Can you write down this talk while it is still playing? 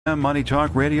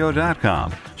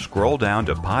FMMoneyTalkRadio.com. Scroll down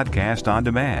to Podcast on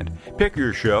Demand. Pick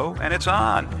your show and it's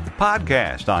on.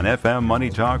 Podcast on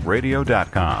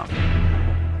FMMoneyTalkRadio.com.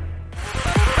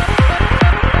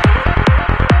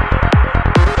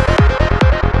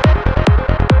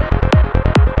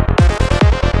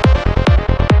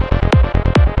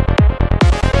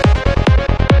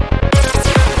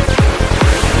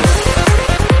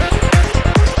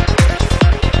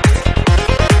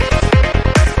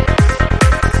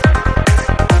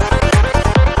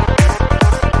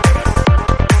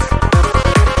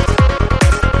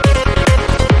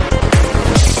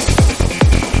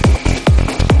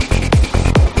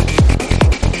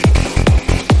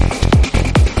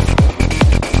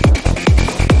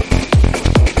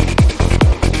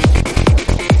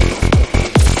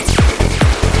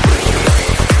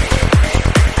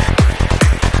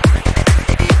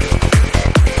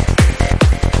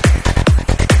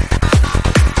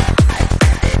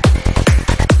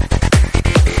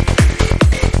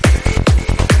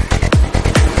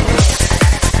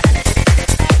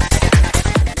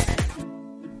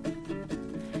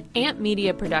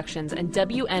 Media Productions and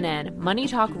WNN Money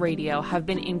Talk Radio have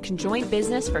been in conjoint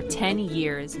business for 10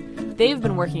 years. They've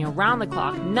been working around the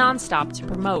clock nonstop to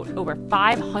promote over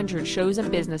 500 shows and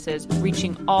businesses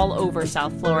reaching all over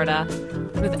South Florida.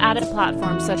 With added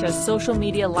platforms such as social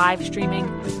media live streaming,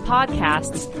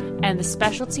 podcasts, and the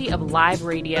specialty of live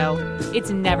radio,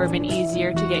 it's never been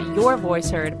easier to get your voice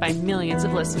heard by millions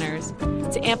of listeners.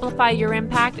 To amplify your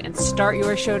impact and start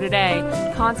your show today,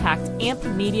 contact AMP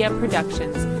Media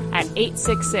Productions at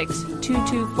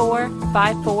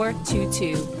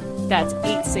 866-224-5422. That's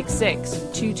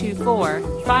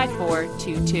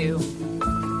 866-224-5422.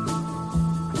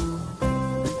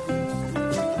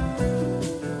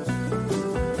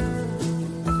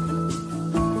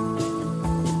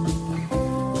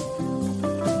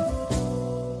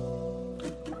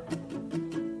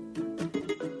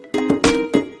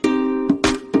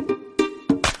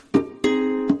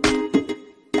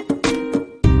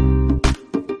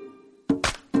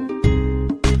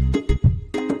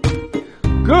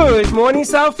 Good morning,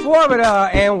 South Florida,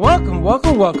 and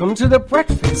welcome to the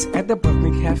breakfast at the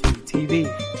Brooklyn Cafe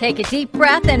TV. Take a deep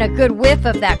breath and a good whiff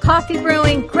of that coffee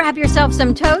brewing. Grab yourself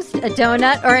some toast, a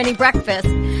donut, or any breakfast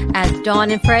as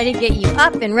Dawn and Freddie get you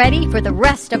up and ready for the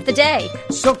rest of the day.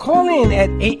 So call in at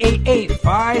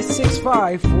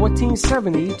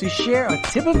 888-565-1470 to share a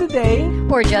tip of the day.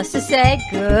 Or just to say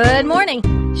good morning.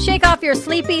 Shake off your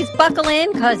sleepies, buckle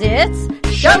in, because it's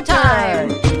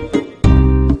showtime!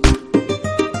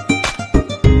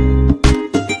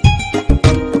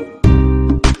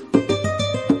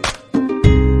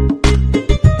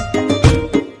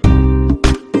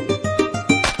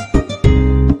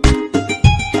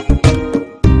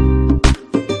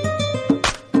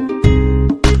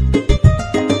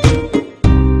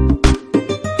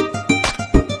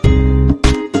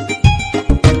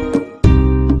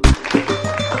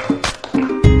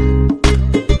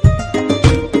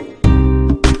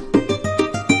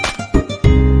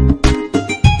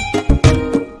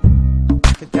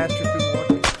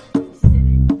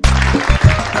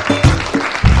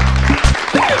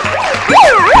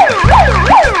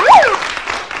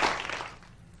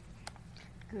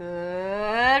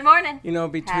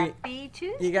 Happy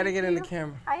Tuesday. You got to get in the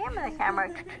camera. I am in the camera.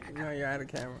 No, you're out of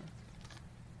camera.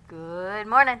 Good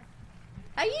morning.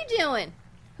 How you doing?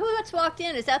 Who else walked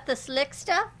in? Is that the Slick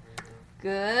stuff?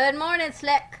 Good morning,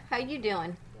 Slick. How you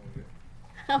doing?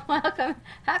 Welcome.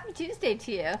 Happy Tuesday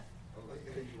to you.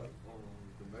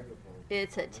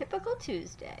 It's a typical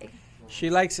Tuesday. She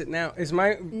likes it now.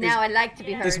 I like to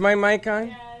be heard. Is my mic on?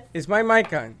 Yes. Is my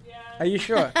mic on? Yes. Are you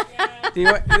sure? Yes.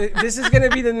 This is going to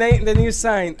be the new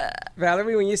sign.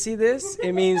 Valerie, when you see this,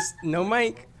 it means no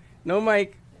mic. No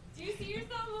mic. Do you see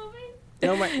yourself moving?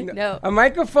 No mic. No. A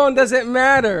microphone doesn't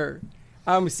matter.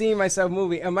 I'm seeing myself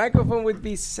moving. A microphone would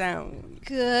be sound.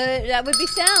 Good. That would be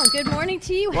sound. Good morning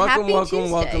to you. Welcome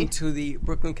Tuesday. to the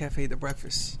Brooklyn Cafe, the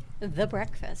breakfast. The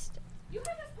breakfast. You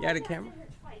had a camera?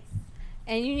 Twice.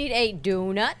 And you need a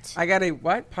donut. I got a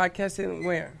what? Podcast in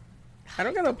where? I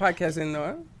don't got no podcast in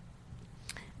there.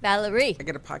 Valerie. I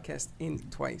got a podcast in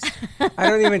twice. I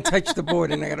don't even touch the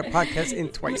board, and I got a podcast in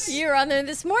twice. You're on there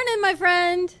this morning, my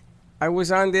friend. I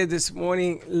was on there this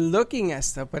morning looking at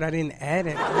stuff, but I didn't add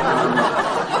it.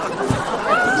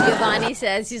 Giovanni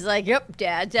says, he's like, yep,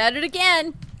 Dad's at it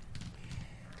again.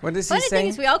 What does he Funny say? thing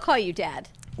is, we all call you Dad.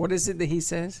 What is it that he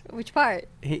says? Which part?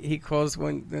 He calls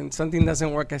when something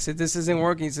doesn't work. I said, this isn't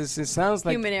working. He says, it sounds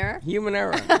like... Human error? Human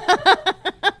error.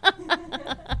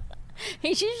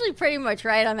 He's usually pretty much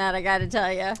right on that, I got to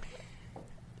tell you.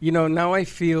 You know, now I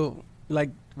feel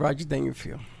like Roger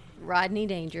Dangerfield. Rodney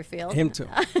Dangerfield. Him too.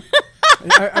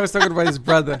 I was talking about his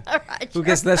brother, who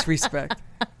gets less respect.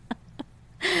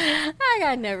 I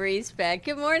got no respect.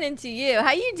 Good morning to you.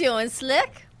 How you doing,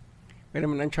 Slick? Wait a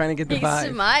minute, I'm trying to get the He's vibe.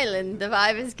 smiling. The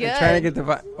vibe is good. I'm trying to get the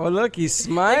vibe. Oh, look, he's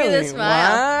smiling. Look at the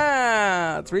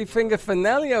smile. Wow. Three-finger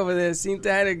finale over there. Seemed to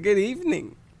have had a good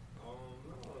evening.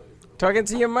 Talking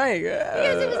to your mic.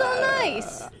 Yes, it was all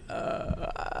nice.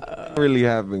 I really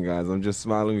have been, guys. I'm just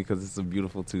smiling because it's a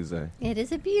beautiful Tuesday. It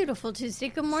is a beautiful Tuesday.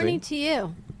 Good morning to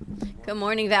you. Good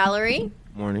morning, Valerie.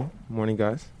 Morning. Morning,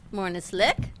 guys. Morning,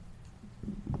 Slick.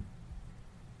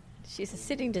 She's a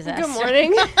sitting disaster. Good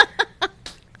morning.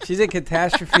 She's a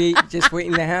catastrophe just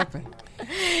waiting to happen.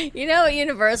 You know at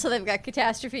Universal they've got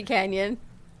Catastrophe Canyon.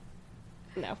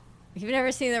 No. You've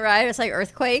never seen the ride? It's like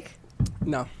Earthquake.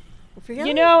 No. Really?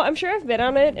 You know, I'm sure I've been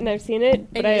on it and I've seen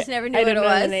it, but you I just never knew I what don't it know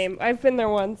was? the name. I've been there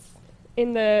once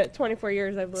in the 24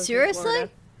 years I've lived in Seriously? Florida.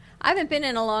 I haven't been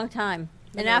in a long time.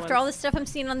 And Never after once. all the stuff I'm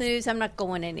seeing on the news, I'm not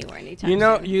going anywhere anytime You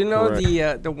know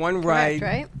Correct. the one Correct, ride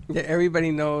right? that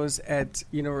everybody knows at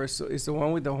Universal is the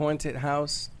one with the haunted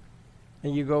house,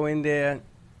 and you go in there,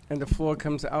 and the floor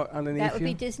comes out underneath That would you.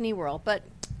 be Disney World, but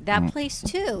that place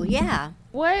too, yeah.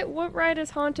 What ride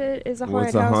is haunted? Is a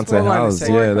What's haunted a house? haunted Hold on a house?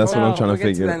 second. Yeah, that's what I'm No. trying We'll to get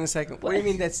to figure that in a second. What do you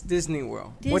mean that's Disney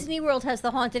World? Disney World has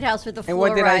the haunted house with the And what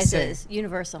floor did I say? rises.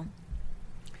 Universal.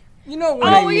 You know what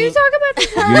Oh, I were mean? you talking about the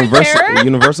Tower of Terror?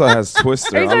 Universal has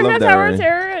Twister. Are you I talking love about that Tower of ride.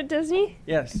 Terror at Disney?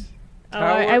 Yes. Oh, Tower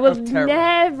I will of Terror.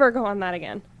 never go on that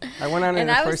again. I went on it And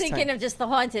the I was first thinking time. of just the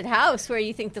haunted house where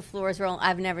you think the floors roll.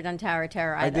 I've never done Tower of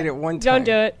Terror either. I did it one time. Don't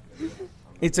do it.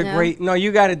 It's a No? great. No,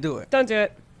 you got to do it. Don't do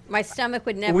it. My stomach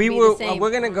would never We be will. the same.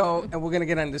 We're gonna go and we're gonna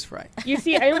get on this ride. You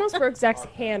see, I almost broke Zach's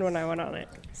hand when I went on it.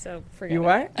 So forget You it.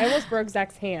 what? I almost broke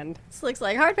Zach's hand. This looks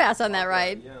like hard pass on that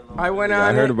ride. I went Yeah, I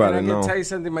on heard it, about and it, I can no. tell you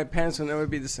something. My pants will never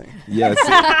be the same. Yeah.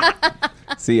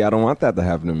 See, I don't want that to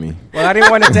happen to me. Well, I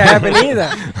didn't want it to happen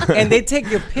either. And they take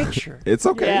your picture It's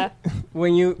okay. Yeah.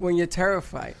 when you're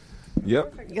terrified.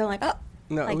 Yep. You're like, oh.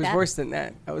 No, Like it was that? worse than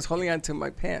that. I was holding on to my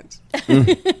pants.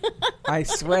 I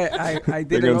swear, I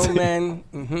did They're an gonna old say- man.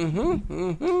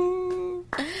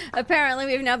 Apparently,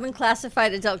 we've now been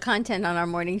classified adult content on our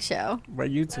morning show By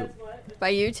YouTube.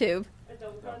 by YouTube.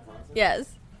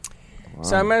 Yes.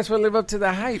 So I might as well live up to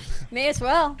the hype. May as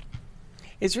well.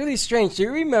 It's really strange. Do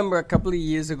you remember a couple of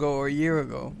years ago or a year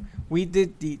ago, we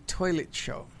did the toilet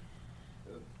show?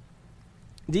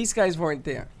 These guys weren't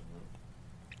there.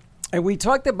 And we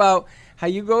talked about how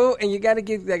you go and you got to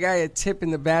give that guy a tip in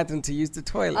the bathroom to use the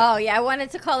toilet. Oh, yeah. I wanted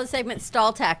to call the segment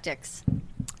Stall Tactics.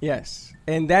 Yes.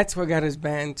 And that's what got us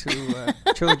banned to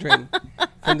children,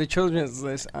 from the children's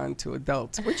list onto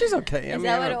adults, which is okay. Is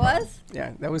that what it was?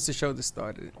 Yeah, that was the show that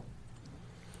started it.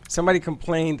 Somebody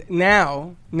complained.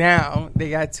 Now they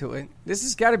got to it. This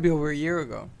has got to be over a year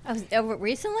ago. Oh, was it over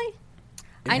recently?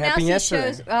 It I now happened see yesterday.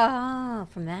 shows. Oh,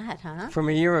 from that, huh? From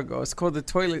a year ago. It's called The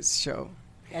Toilet Show.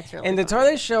 That's really And the fun.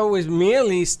 toilet show was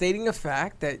merely stating a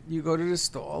fact that you go to the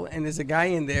stall and there's a guy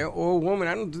in there or a woman.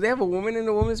 I don't. Do they have a woman in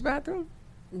the woman's bathroom?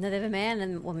 No, they have a man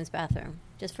in the woman's bathroom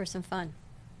just for some fun.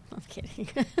 I'm kidding.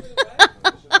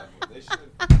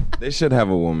 They should have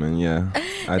a woman, yeah.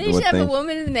 I They would should have a think.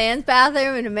 woman in the man's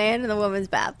bathroom and a man in the woman's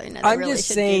bathroom. No, they I'm really just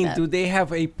should saying, that. do they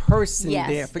have a person Yes,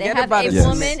 there? they Forget have about a a Yes.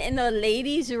 woman in the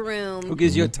ladies' room who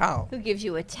gives you a towel. who gives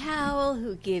you a towel,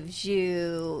 who gives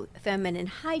you feminine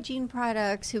hygiene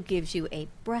products, who gives you a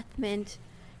breath mint.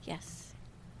 Yes.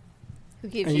 Who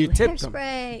gives And you you tip them.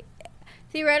 hairspray.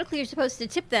 Theoretically, you're supposed to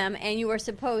tip them, and you are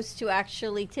supposed to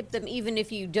actually tip them even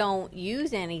if you don't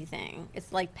use anything.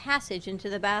 It's like passage into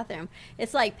the bathroom.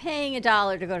 It's like paying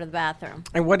 $1 to go to the bathroom.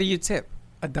 And what do you tip?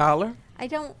 $1? I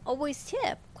don't always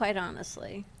tip, quite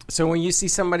honestly. So when you see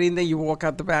somebody in there, you walk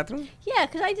out the bathroom? Yeah,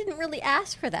 because I didn't really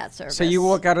ask for that service. So you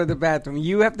walk out of the bathroom.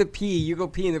 You have to pee. You go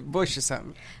pee in the bush or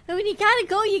something. And when you gotta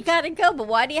go, you gotta go. But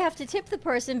why do you have to tip the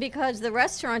person? Because the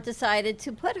restaurant decided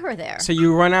to put her there. So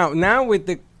you run out. Now with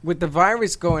the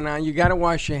virus going on, you got to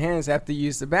wash your hands after you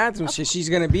use the bathroom. So she's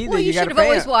going to be there. Well, you got should to have pay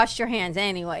always her. washed your hands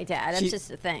anyway, Dad. That's She-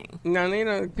 just a thing.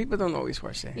 No, people don't always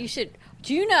wash their hands. You should.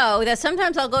 Do you know that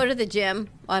sometimes I'll go to the gym?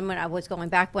 When I was going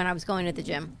to the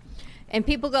gym, and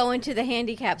people go into the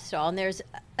handicap stall, and there's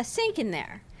a sink in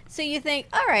there. So you think,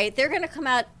 all right, they're going to come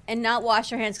out and not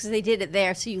wash their hands because they did it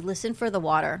there. So you listen for the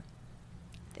water.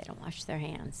 They don't wash their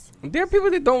hands. There are people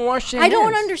that don't wash their I hands.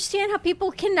 don't understand how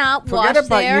people cannot Forget wash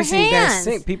about their using that hands.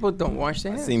 sink. People don't wash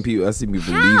their I hands. seen people leave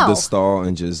How? the stall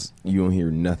and just you don't hear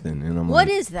nothing, and I'm What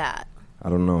like, is that? I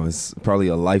don't know. It's probably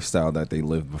a lifestyle that they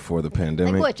lived before the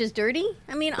pandemic. Like what? Just dirty?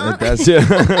 I mean, That's it.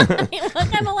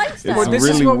 what kind of lifestyle? Well, this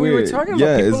is what we were talking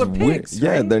about. People are pigs,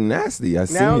 Yeah, right? they're nasty. I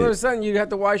see Now all of a it. sudden you have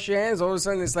to wash your hands. All of a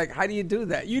sudden it's like, how do you do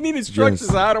that? You need instructions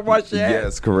on how to wash your hands.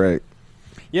 Yes, correct.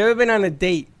 You ever been on a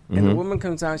date and the woman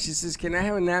comes out, she says, "Can I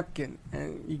have a napkin?"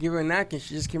 And you give her a napkin.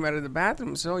 She just came out of the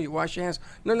bathroom, so you wash your hands.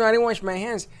 No, I didn't wash my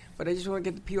hands, but I just want to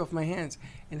get the pee off my hands.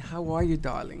 And how are you,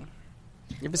 darling?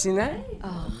 You ever seen that?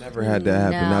 Never had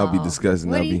that happen. That would be disgusting.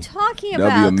 What are That'd you be talking about?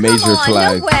 that'd be a major Come on,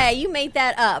 flag. No way. You made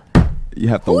that up. You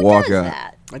have to Who walk does out.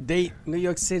 that? A date, New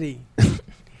York City,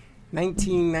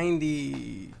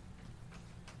 1990.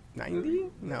 90?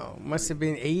 No, must have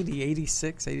been 80,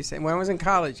 86, 87. When I was in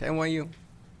college, NYU.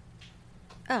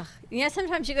 Ugh. You know,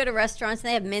 sometimes you go to restaurants and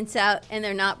they have mints out and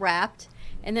they're not wrapped.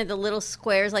 And they're the little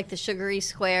squares, like the sugary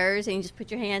squares, and you just put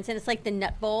your hands in. It's like the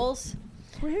nut bowls.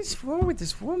 What is wrong with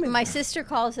this woman? My sister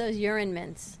calls those urine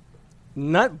mints.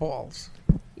 Nut balls.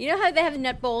 You know how they have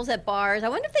nut bowls at bars? I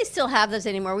wonder if they still have those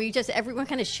anymore, where you just, everyone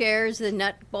kind of shares the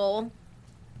nut bowl.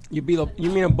 You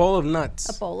mean a bowl of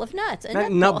nuts? A bowl of nuts. A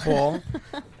Not nut nut bowl.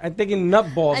 I'm thinking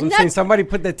nut balls. A I'm nut- saying somebody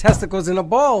put their testicles in a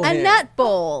bowl. A here. nut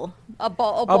bowl. A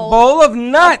bowl. A bowl of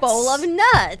nuts. A bowl of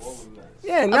nuts.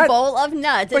 Yeah, A nut. bowl of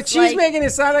nuts. But It's she's like, making it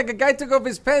sound like a guy took off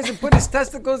his pants and put his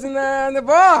testicles in the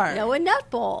bar. no, a nut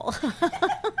bowl.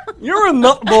 You're a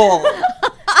nut ball.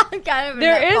 I'm kind of a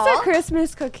There nut is ball. a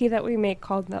Christmas cookie that we make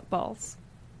called nut balls.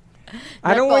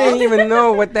 I don't Nut want to ball. even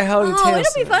know what the hell entails. Oh,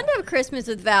 it'll be fun to have Christmas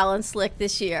with Val and Slick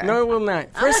this year. No, it will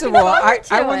not. First of looking all, forward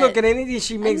to I would it. look at anything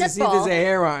she makes nut and see there's ball. a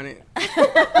hair on it.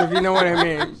 If you know what I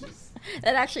mean.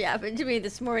 That actually happened to me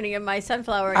this morning in my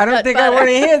sunflower. I don't nut think I butter. want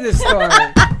to hear this story.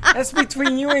 That's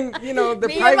between you and, the Me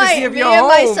and privacy my, of me your and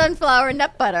my home. sunflower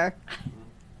nut butter.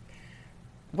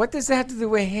 What does that have to do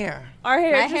with hair? Our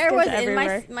hair, My just hair gets was in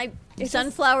everywhere. my It's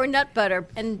sunflower nut butter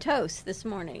and toast this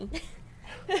morning.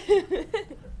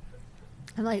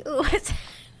 I'm like, ooh,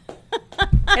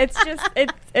 It's just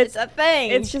it's it's a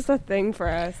thing. it's just a thing for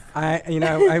us. I would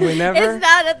never. It's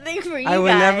not a thing for you I will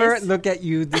guys. never look at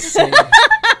you the same.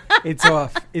 It's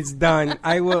off. It's done.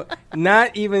 I will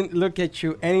not even look at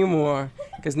you anymore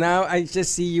because now I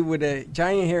just see you with a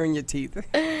giant hair in your teeth.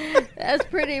 That's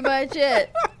pretty much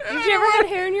it. Have you ever had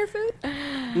hair in your food?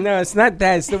 No, it's not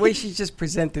that. It's the way she just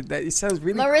presented that. It sounds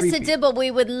really Marissa creepy. Dibble,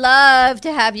 we would love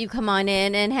to have you come on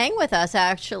in and hang with us,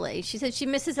 actually. She said she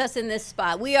misses us in this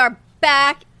spot. We are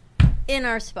back in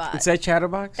our spot. It's that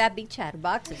Chatterbox? That big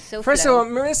chatterbox is so First flow. of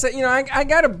all, Marissa, I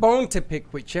got a bone to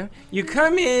pick with you. You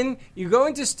come in, you go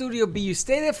into Studio B, you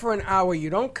stay there for an hour, you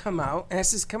don't come out. And I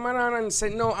says, come on and say,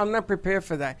 no, I'm not prepared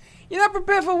for that. You're not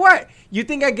prepared for what? You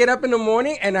think I get up in the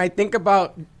morning and I think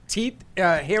about teeth,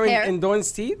 hair in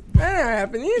Dawn's teeth? That don't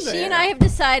happen either. She and I have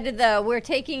decided, though, we're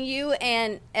taking you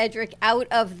and Edric out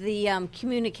of the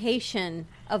communication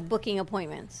of booking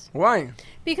appointments. Why?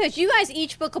 Because you guys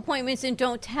each book appointments and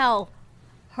don't tell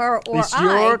her or It's I.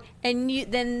 your- And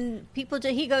then he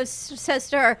says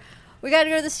to her, we got to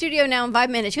go to the studio now in 5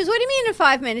 minutes. She goes, what do you mean in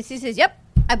 5 minutes? He says, yep,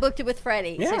 I booked it with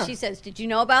Freddie. Yeah. So she says, did you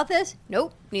know about this?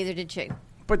 Nope, neither did she.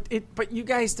 But you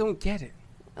guys don't get it.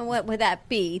 And what would that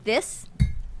be? This?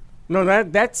 No,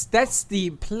 that's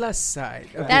the plus side.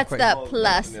 Of That's the the equation.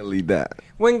 plus. Definitely that.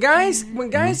 When guys Do you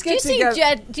get think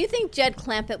together. Do you think Jed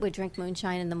Clampett would drink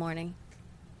moonshine in the morning?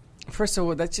 First of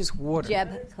all, that's just water.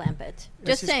 Jeb Clampett. That's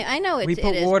Just saying. I know We it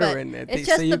put is, water but in there. it's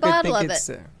so just you the could bottle think of it's,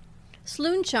 it.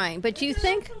 Sloonshine. But do you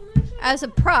think, as a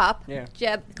prop, Yeah.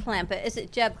 Jeb Clampett, is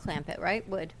it Jeb Clampett, right,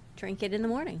 would drink it in the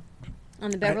morning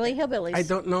on the Beverly Hillbillies? I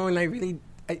don't know, and I really.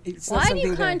 It's not Why do something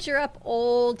you that. conjure up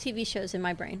old TV shows in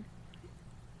my brain?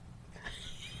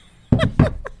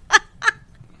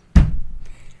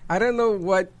 I don't know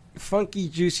what funky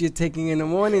juice you're taking in the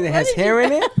morning that has hair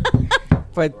in it,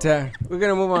 but we're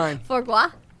gonna move on.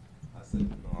 Fourgois? No,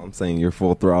 I'm saying you're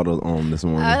full throttle on this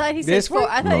morning. I thought he said This one?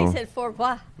 I thought he No. said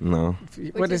fourgois, No.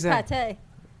 which What is that? pate.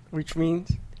 Which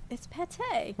means It's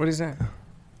pate. what is that?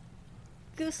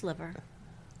 Goose liver.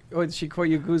 Oh, did she call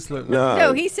you goose liver?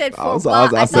 No, he said I was- fourgois. I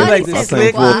was- I I said- thought I he said said full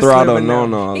fourgois. fourgois. throttle. Liver No,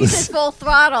 now. no. He said full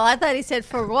throttle. I thought he said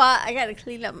fourgois. I got to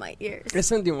clean up my ears. There's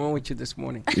something wrong with you this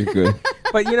morning. You're good.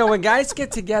 But when guys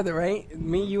get together, right?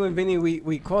 Me, you, and Vinny,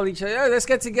 we call each other. Oh, let's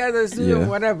get together. Let's do Yeah.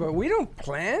 whatever. We don't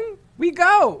plan. We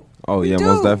go. Oh, We yeah, do.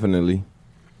 most definitely.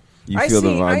 You feel the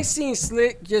vibe. I seen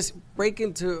Slick just break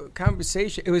into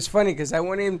conversation. It was funny because I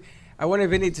wanted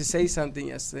Vinny to say something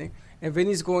yesterday, and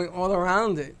Vinny's going all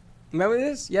around it. Remember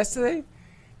this yesterday?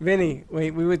 Vinny,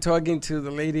 we were talking to the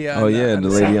lady. On, Oh, yeah, on the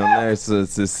lady on there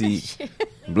to see.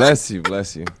 Bless you,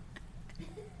 bless you.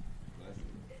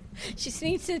 She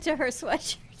sneaks into her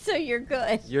sweatshirt. So you're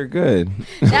good. You're good.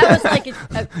 That was like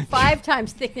a 5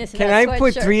 times thickness. Can I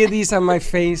put 3 of these on my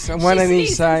face, one on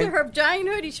each side? Her giant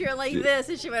hoodie. She went like this,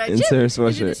 and she went Into her into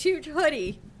sweatshirt. this huge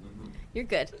hoodie. You're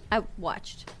good. I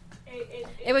watched.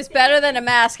 It was better than a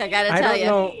mask, I got to tell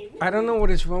you. I don't know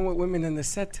what is wrong with women in the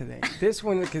set today. This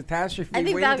one, the catastrophe. I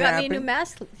think waiting Val to got me a new happen.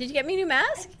 mask. Did you get me a new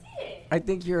mask? I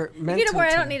think you're You mental. can wear.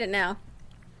 I don't to- need it now.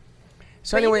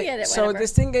 So But you can anyway, get it so whenever.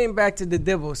 this thing getting back to the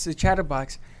Dibbles, the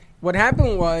chatterbox. What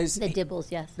happened was The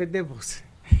dibbles, yes. the Dibbles.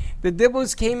 The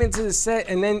Dibbles came into the set,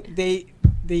 and then the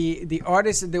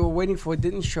artist that they were waiting for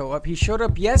didn't show up. He showed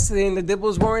up yesterday, and the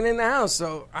Dibbles weren't in the house.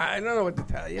 So I don't know what to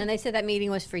tell you. And they said that meeting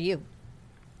was for you.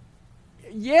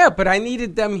 Yeah, but I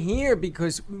needed them here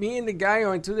because me and the guy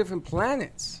are on 2 different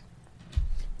planets.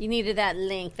 You needed that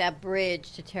link, that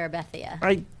bridge to Terabithia.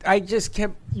 I just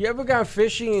kept. You ever gone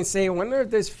fishing and say, "Wonder if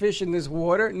there's fish in this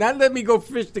water"? Not let me go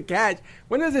fish to catch.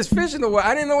 Wonder if there's fish in the water.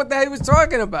 I didn't know what the hell he was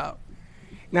talking about.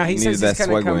 Now he You says needed he's that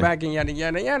gonna come segue. back and yada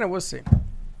yada yada. We'll see.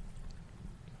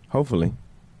 Hopefully.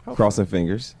 Crossing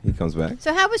fingers, he comes back.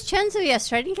 So how was Chenzo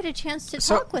yesterday? I didn't get a chance to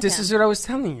So talk with this him. is what I was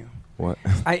telling you. What?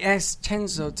 I asked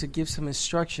Chenzo to give some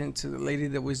instruction to the lady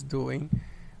that was doing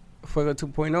Fuego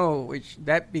 2.0, which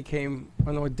that became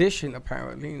an audition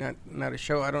apparently, not a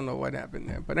show. I don't know what happened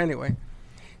there, but anyway.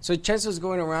 So Chenzo's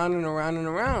going around and around and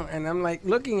around, and I'm like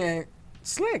looking at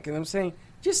Slick, and I'm saying,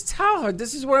 just tell her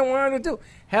this is what I want her to do.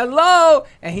 Hello,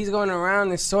 and he's going around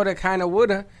and sort of kind of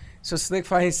woulda. So Slick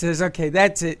finally says, okay,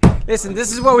 that's it. Listen,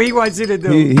 this is what he wants you to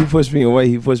do. He pushed me away.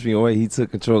 He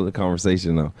took control of the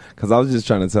conversation though, because I was just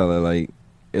trying to tell her like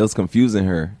it was confusing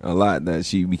her a lot that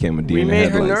she became a deer We in the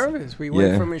made her headlights. nervous. We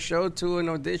went Yeah. from a show to an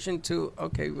audition to,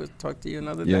 okay, we'll talk to you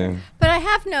another Yeah. day. But I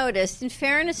have noticed, in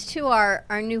fairness to our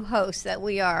new host, that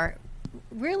we are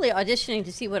really auditioning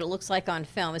to see what it looks like on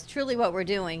film. It's truly what we're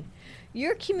doing.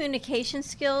 Your communication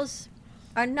skills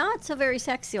are not so very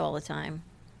sexy all the time.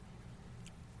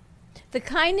 The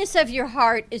kindness of your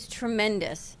heart is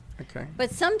tremendous. Okay.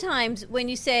 But sometimes when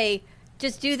you say,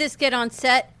 just do this, get on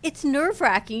set, it's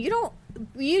nerve-wracking.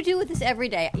 You do this every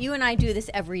day. You and I do this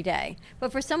every day.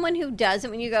 But for someone who doesn't,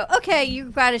 when you go, okay,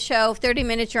 you've got a show, 30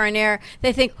 minutes, you're on air,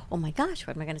 they think, oh my gosh,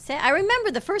 what am I going to say? I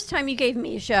remember the first time you gave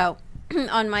me a show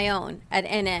on my own at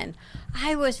NN.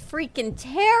 I was freaking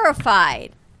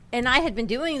terrified. And I had been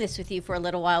doing this with you for a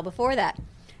little while before that.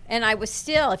 And I was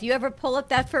still, if you ever pull up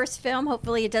that first film,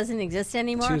 hopefully it doesn't exist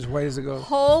anymore. She was white as a ghost.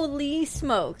 Holy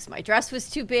smokes. My dress was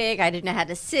too big. I didn't know how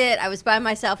to sit. I was by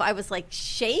myself. I was like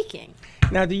shaking.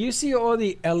 Now, do you see all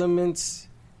the elements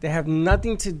that have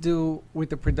nothing to do with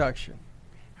the production?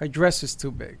 Her dress was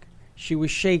too big. She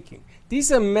was shaking. These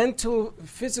are mental,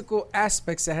 physical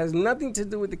aspects that has nothing to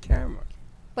do with the camera.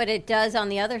 But it does on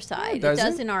the other side. It does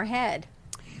does it? in our head.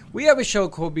 We have a show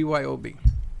called BYOB.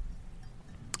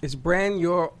 It's brand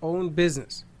your own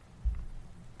business.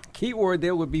 Key word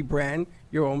there would be brand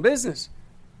your own business.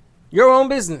 Your own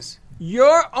business.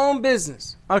 Your own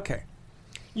business. Okay.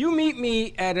 You meet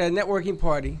me at a networking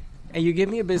party and you give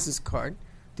me a business card.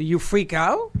 Do you freak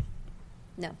out?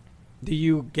 No. Do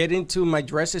you get into my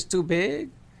dress is too big?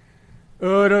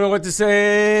 Oh, I don't know what to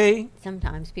say.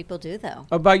 Sometimes people do, though.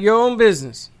 About your own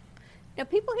business. Now,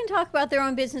 people can talk about their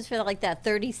own business for like that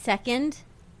 30-second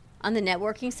on the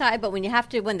networking side, but when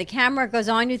the camera goes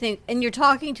on, you think, and you're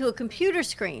talking to a computer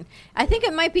screen. I think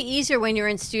it might be easier when you're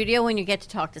in studio, when you get to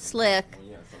talk to Slick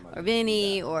or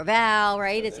Vinny or Val,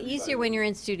 right? It's easier when you're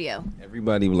in studio.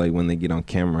 Everybody, like, when they get on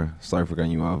camera, sorry for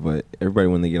cutting you off, but everybody,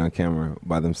 when they get on camera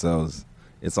by themselves,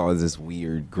 it's always this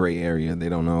weird gray area. They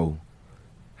don't know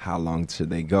how long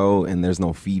should they go, and there's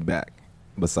no feedback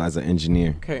besides an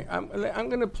engineer. Okay, I'm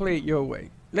going to play it your way.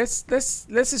 Let's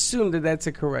assume that that's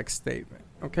a correct statement.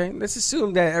 Okay, let's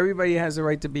assume that everybody has a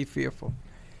right to be fearful.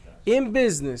 In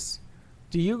business,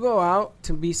 do you go out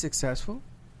to be successful?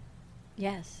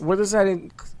 Yes. What does that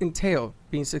entail,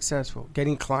 being successful?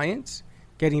 Getting clients?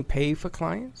 Getting paid for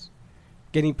clients?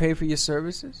 Getting paid for your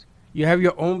services? You have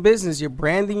your own business. You're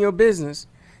branding your business.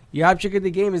 The object of the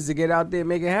game is to get out there and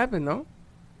make it happen, no?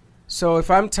 So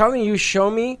if I'm telling you, show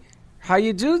me how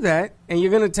you do that, and you're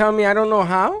going to tell me I don't know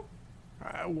how?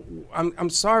 I'm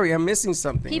sorry, I'm missing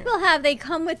something. People they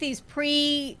come with these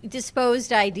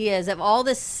predisposed ideas of all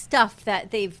this stuff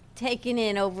that they've taken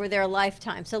in over their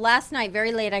lifetime. So last night,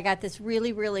 very late, I got this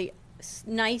really, really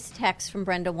nice text from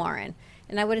Brenda Warren.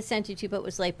 And I would have sent you to, but it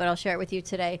was late, but I'll share it with you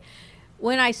today.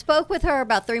 When I spoke with her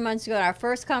about 3 months ago in our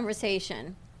first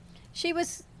conversation, she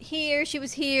was here,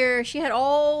 she had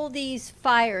all these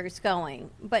fires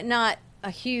going, but not a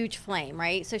huge flame,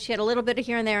 right? So she had a little bit of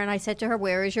here and there, and I said to her,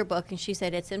 where is your book? And she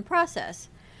said, it's in process.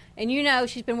 And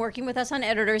she's been working with us on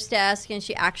Editor's Desk, and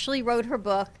she actually wrote her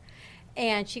book.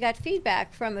 And she got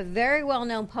feedback from a very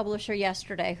well-known publisher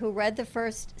yesterday who read the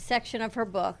first section of her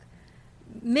book,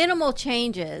 minimal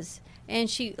changes, and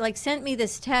she sent me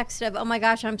this text of, oh my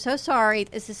gosh, I'm so sorry,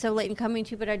 this is so late in coming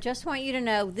to you, but I just want you to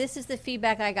know this is the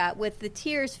feedback I got, with the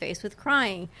tears face, with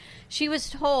crying. She was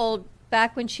told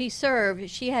back when she served,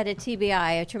 she had a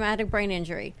TBI, a traumatic brain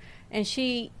injury, and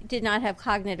she did not have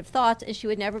cognitive thoughts, and she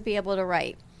would never be able to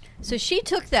write. So she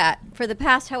took that for the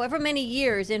past however many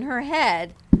years in her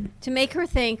head to make her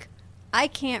think, I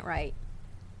can't write.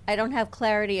 I don't have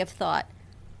clarity of thought.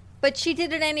 But she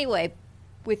did it anyway,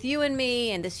 with you and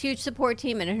me and this huge support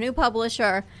team and a new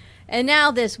publisher. And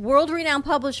now this world-renowned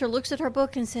publisher looks at her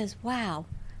book and says, wow,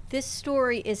 this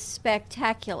story is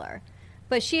spectacular.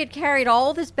 But she had carried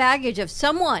all this baggage of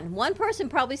one person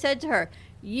probably said to her,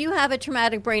 you have a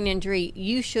traumatic brain injury,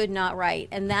 you should not write.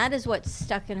 And that is what's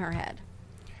stuck in her head.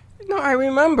 No, I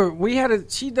remember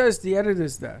she does the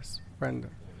editor's desk, Brenda.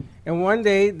 And one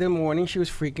day, the morning, she was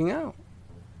freaking out.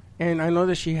 And I know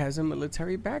that she has a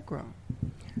military background.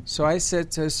 So I said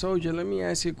to her, Soldier, let me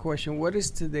ask you a question. What is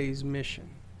today's mission?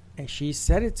 And she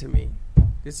said it to me.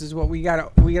 This is what we gotta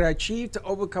achieve, to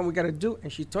overcome, we gotta do.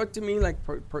 And she talked to me like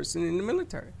a person in the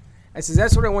military. I said,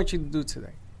 that's what I want you to do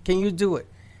today. Can you do it?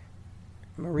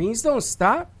 Marines don't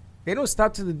stop. They don't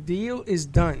stop till the deal is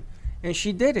done. And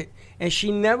she did it. And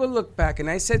she never looked back. And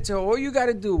I said to her, all you got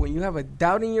to do when you have a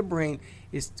doubt in your brain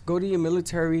is to go to your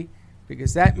military,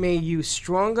 because that made you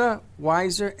stronger,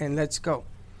 wiser, and let's go.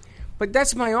 But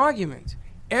that's my argument.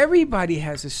 Everybody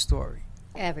has a story.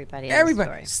 Everybody has a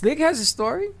story. Slick has a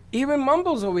story. Even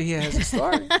Mumbles over here has a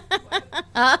story.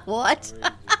 What?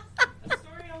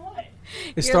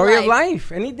 The story of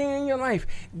life. Anything in your life.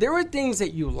 There are things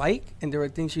that you like and there are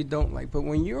things you don't like. But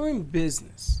when you're in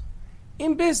business,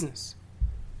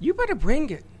 you better bring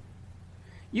it.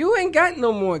 You ain't got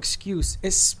no more excuse,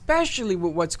 especially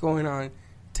with what's going on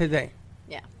today.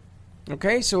 Yeah.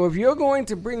 Okay, so if you're going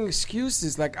to bring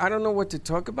excuses like, I don't know what to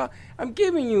talk about, I'm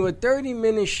giving you a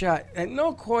 30-minute shot at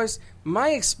no cost, my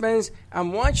expense.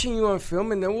 I'm watching you on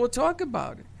film, and then we'll talk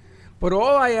about it. But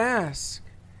all I ask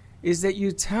is that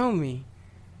you tell me,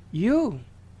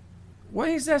 why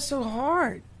is that so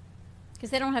hard?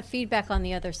 Because they don't have feedback on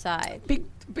the other side.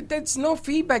 But that's no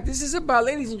feedback. This is about,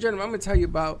 ladies and gentlemen, I'm going to tell you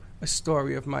about a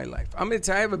story of my life. I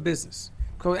have a business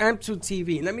called Amp2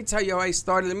 TV. Let me tell you how I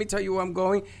started. Let me tell you where I'm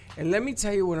going. And let me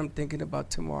tell you what I'm thinking about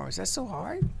tomorrow. Is that so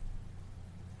hard?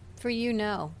 For you,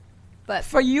 no. But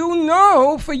for you,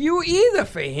 no. For you either.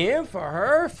 For him, for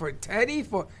her, for Teddy,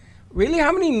 for... Really,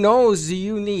 how many no's do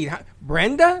you need?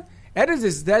 Brenda?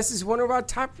 Editor's Desk is one of our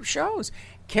top shows.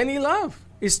 Kenny Love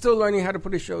is still learning how to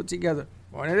put a show together.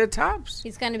 One of the tops.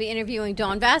 He's going to be interviewing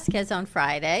Dawn Vasquez on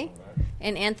Friday.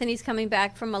 And Anthony's coming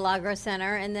back from Milagro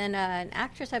Center. And then an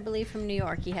actress, I believe, from New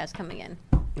York he has coming in.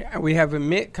 Yeah, we have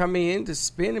Amit coming in to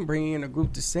spin and bringing in a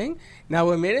group to sing. Now,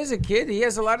 Amit is a kid. He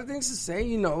has a lot of things to say.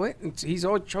 You know it. And he's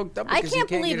all choked up because I can't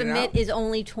believe Amit is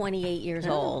only 28 years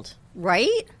old.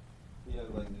 Right?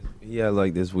 He had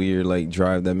like this weird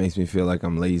drive that makes me feel like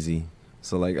I'm lazy.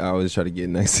 So I always try to get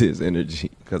next to his energy,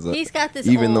 because he's got this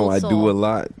even though old I do a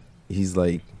lot, he's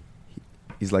like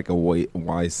a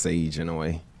wise sage in a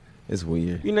way. It's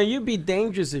weird. You know, you'd be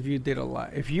dangerous if you did a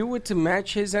lot. If you were to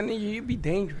match his energy, you'd be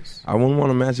dangerous. I wouldn't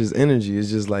want to match his energy.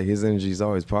 It's just his energy is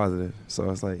always positive. So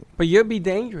it's like. But you'd be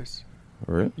dangerous.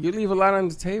 Really? You leave a lot on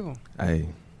the table.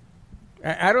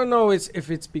 I don't know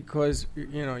if it's because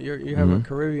you have a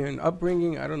Caribbean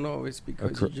upbringing. I don't know if it's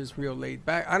because you're just real laid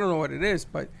back. I don't know what it is,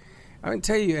 but I can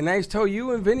tell you, and I've told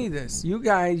you and Vinny this.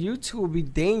 You two will be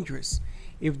dangerous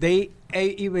if they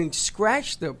even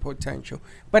scratch their potential.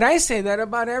 But I say that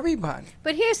about everybody.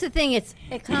 But here's the thing: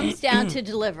 it comes down to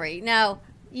delivery. Now,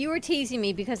 you were teasing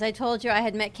me because I told you I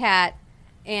had met Kat,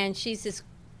 and she's this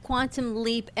quantum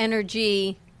leap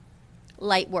energy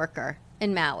light worker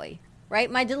in Maui. Right?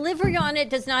 My delivery on it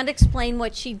does not explain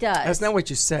what she does. That's not what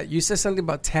you said. You said something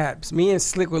about tabs. Me and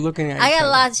Slick were looking at each other. I got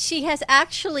lots. She has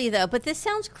actually, though, but this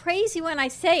sounds crazy when I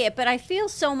say it, but I feel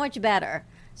so much better.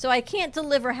 So I can't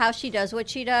deliver how she does what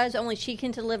she does. Only she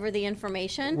can deliver the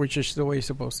information. Which is the way it's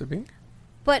supposed to be.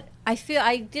 But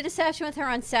I did a session with her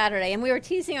on Saturday, and we were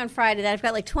teasing on Friday that I've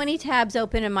got 20 tabs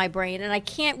open in my brain, and I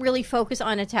can't really focus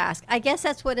on a task. I guess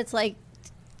that's what it's like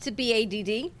to be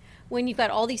ADD. When you've got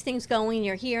all these things going,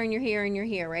 you're here and you're here and you're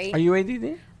here, right? Are you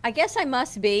ADD? I guess I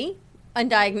must be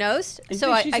undiagnosed. You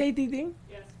think she's ADD?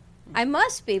 Yes. I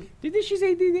must be. Do you think she's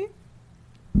ADD?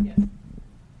 Yes.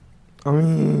 I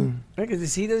mean,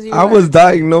 I was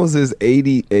diagnosed as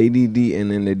ADD,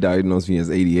 and then they diagnosed me as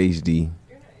ADHD.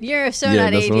 You're so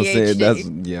not that's ADHD. What I'm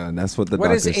saying. That's what the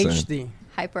doctor said. What is HD?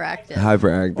 Hyperactive.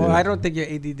 Hyperactive. Oh, I don't think you're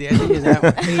ADD. I think you're that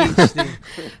one. ADHD.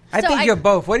 I So think I- you're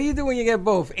both. What do you do when you get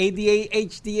both?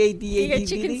 ADHD, You get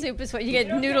chicken ADD? soup is what you get.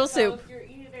 Noodle soup.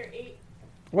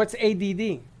 What's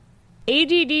ADD?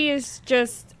 ADD is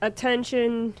just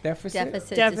attention Deficit?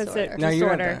 Deficit deficit disorder. No, you're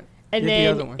not disorder. that. And You're the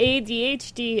then other one.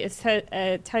 ADHD is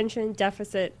attention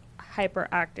deficit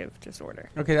hyperactive disorder.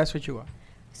 Okay, that's what you are.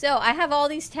 So I have all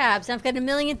these tabs. I've got a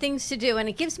million things to do, and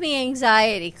it gives me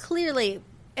anxiety, clearly.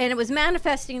 And it was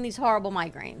manifesting in these horrible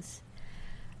migraines.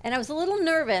 And I was a little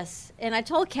nervous. And I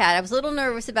told Kat I was a little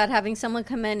nervous about having someone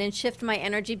come in and shift my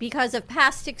energy because of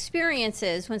past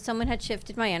experiences when someone had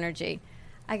shifted my energy.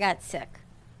 I got sick.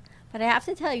 But I have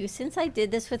to tell you, since I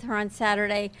did this with her on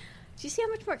Saturday, do you see how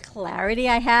much more clarity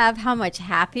I have? How much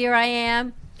happier I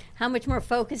am? How much more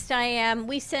focused I am?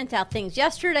 We sent out things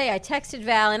yesterday. I texted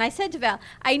Val, and I said to Val,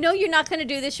 I know you're not going to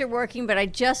do this. You're working, but I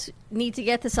just need to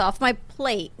get this off my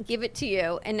plate, give it to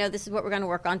you, and know this is what we're going to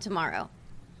work on tomorrow.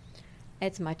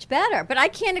 It's much better. But I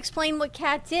can't explain what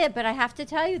Kat did, but I have to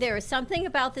tell you, there is something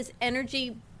about this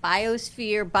energy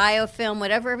biosphere, biofilm,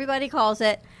 whatever everybody calls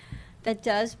it, that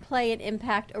does play and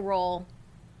impact a role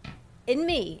in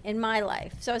me, in my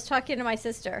life. So I was talking to my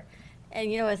sister,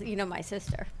 and you know my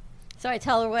sister. So I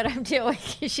tell her what I'm doing.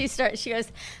 She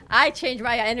goes, I changed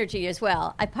my energy as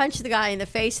well. I punched the guy in the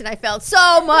face, and I felt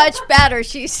so much better,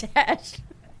 she said.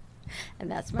 And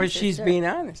that's my But sister. she's being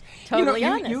honest. Totally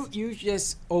honest. You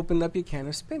just opened up your can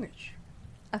of spinach.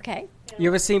 Okay. You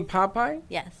ever seen Popeye?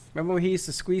 Yes. Remember when he used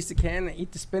to squeeze the can and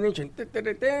eat the spinach and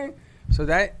da-da-da-da? So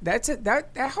that's it.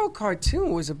 That whole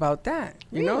cartoon was about that.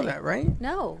 You know Really? that, right?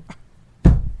 No.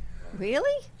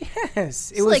 Really?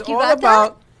 Yes. It So, was like, you all got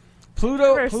about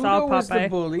Pluto. Never saw Pluto was the Popeye.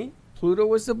 bully. Pluto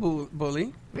was the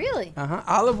bully. Really?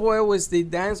 Olive oil was the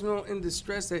damsel in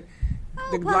distress that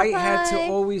Oh, the light had to Popeye.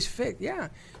 always fix. Yeah.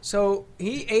 So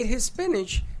he ate his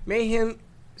spinach, made him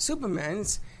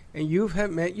Superman's, and you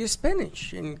have met your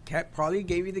spinach. And Kat probably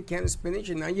gave you the can of spinach,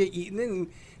 and now you're eating it,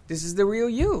 and this is the real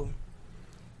you.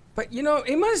 But,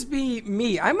 it must be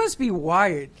me. I must be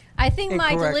wired. I think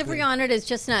my Incorrectly. delivery on it is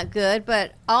just not good,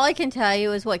 but all I can tell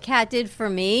you is what Kat did for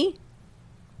me.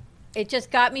 It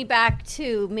just got me back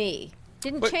to me.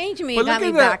 Didn't change me, it got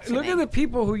me back to look me. at the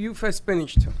people who you fed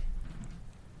spinach to.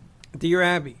 Dear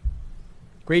Abby,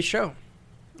 great show,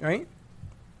 right?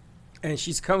 And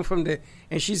she's come from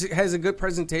and she has a good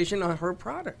presentation on her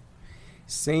product.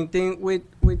 Same thing with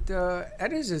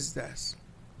Edis's desk.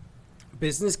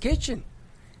 Business Kitchen.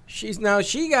 She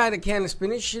got a can of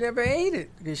spinach. She never ate it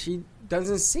because she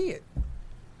doesn't see it.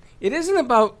 It isn't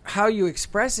about how you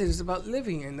express it. It's about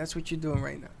living it, and that's what you're doing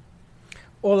right now.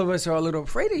 All of us are a little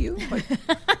afraid of you,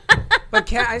 but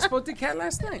Kat, I spoke to Kat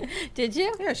last night. Did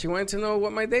you? Yeah, she wanted to know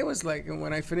what my day was like, and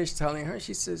when I finished telling her,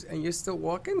 she says, "And you're still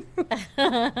walking?"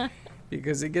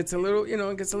 Because it gets a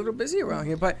little busy around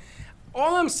here. But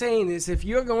all I'm saying is, if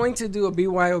you're going to do a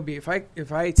BYOB,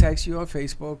 if I text you on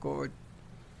Facebook or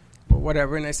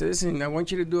whatever, and I say, listen, I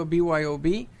want you to do a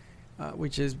BYOB,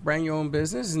 which is brand your own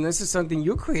business, and this is something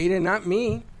you created, not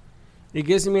me. It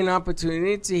gives me an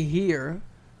opportunity to hear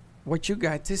what you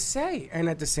got to say. And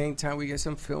at the same time, we get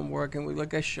some film work, and we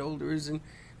look at shoulders and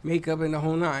makeup and the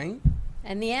whole nine.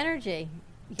 And the energy.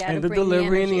 You gotta And the bring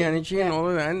delivery and the energy Yeah. and all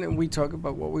of that, and we talk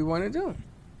about what we want to do.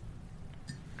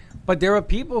 But there are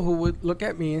people who would look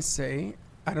at me and say,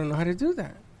 I don't know how to do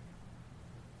that.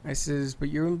 I says, but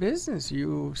you're in business.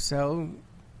 You sell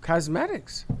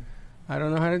cosmetics. I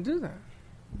don't know how to do that.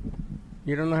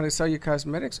 You don't know how to sell your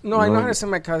cosmetics? No, I know how to sell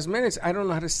my cosmetics. I don't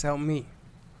know how to sell me.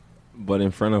 But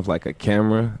in front of like a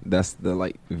camera, that's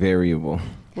the variable.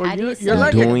 Well, How do you you're sell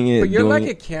like it? but you're like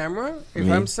Doing a camera. If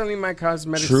Me? I'm selling my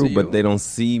cosmetics True, to you, but they don't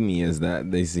see me as that.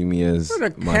 They see me as well,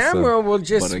 the myself. camera will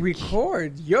just But a-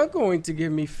 record. You're going to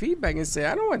give me feedback and say,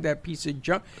 I don't want that piece of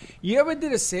junk. You ever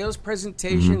did a sales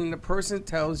presentation and the person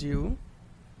tells you,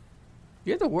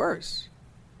 you're the worst.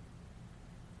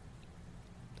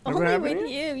 Ever Only happen with to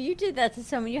you. You did that to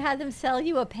someone. You had them sell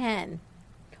you a pen.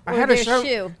 I Or had their a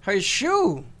shoe. her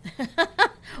shoe.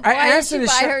 Why asked did her you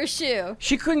to buy sell- her shoe?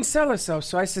 She couldn't sell herself,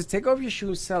 so I said, take off your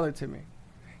shoes, sell it to me.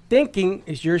 Thinking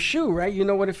it's your shoe, right? You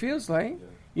know what it feels like.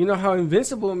 You know how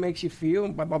invincible it makes you feel,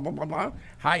 blah, blah, blah, blah, blah.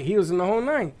 High heels and the whole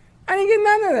nine. I didn't get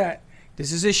none of that.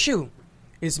 This is a shoe.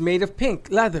 It's made of pink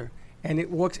leather, and it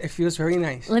works. It feels very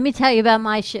nice. Let me tell you about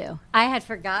my shoe. I had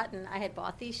forgotten I had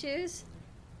bought these shoes,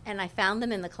 and I found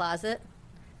them in the closet.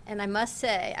 And I must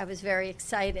say, I was very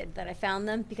excited that I found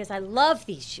them because I love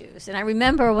these shoes. And I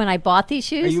remember when I bought these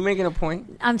Are shoes. you making a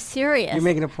point? I'm serious. You're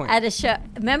making a point. At a show.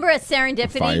 Remember at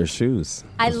Serendipity? Fire shoes.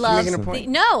 I love making a point.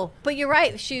 no, but you're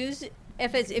right. Shoes.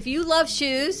 If you love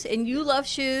shoes and you love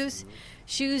shoes,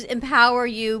 shoes empower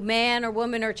you, man or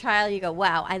woman or child? You go,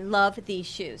 wow, I love these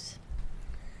shoes.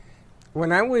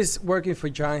 When I was working for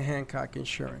John Hancock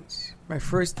Insurance, my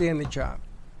first day on the job,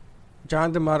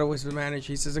 John D'Amato was the manager.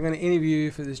 He says, I'm going to interview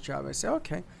you for this job. I said,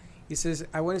 okay. He says,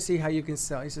 I want to see how you can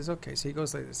sell. He says, okay. So he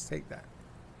goes like this, take that.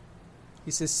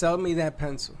 He says, sell me that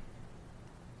pencil.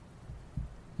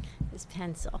 This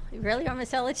pencil. You really want me to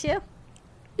sell it to you?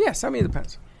 Yeah, sell me the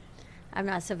pencil. I'm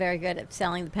not so very good at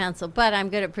selling the pencil, but I'm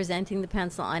good at presenting the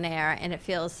pencil on air, and it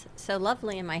feels so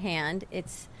lovely in my hand.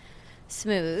 It's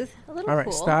smooth, a little All right,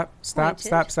 cool. Stop.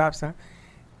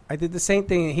 I did the same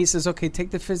thing. He says, okay,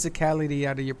 take the physicality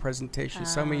out of your presentation.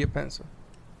 Sell me your pencil.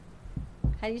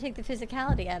 How do you take the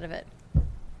physicality out of it?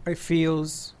 It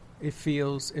feels, if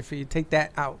you take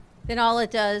that out. Then all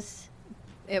it does,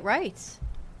 it writes.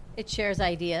 It shares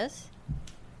ideas.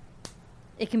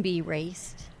 It can be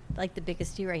erased, like the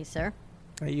biggest eraser.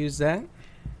 I use that.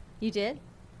 You did?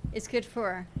 It's good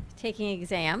for taking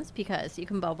exams because you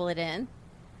can bubble it in.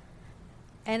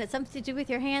 And it's something to do with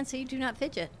your hands so you do not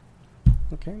fidget.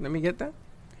 Okay, let me get that.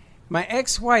 My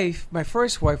ex-wife, my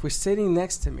first wife, was sitting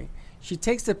next to me. She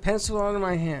takes the pencil out of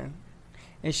my hand,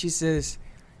 and she says,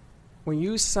 when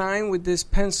you sign with this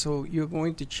pencil, you're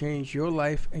going to change your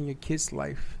life and your kid's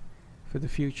life for the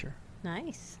future.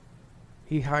 Nice.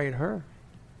 He hired her.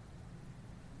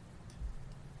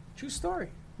 True story.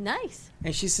 Nice.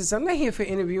 And she says, I'm not here for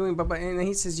interviewing, but and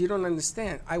he says, you don't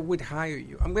understand. I would hire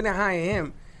you. I'm going to hire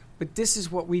him, but this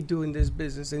is what we do in this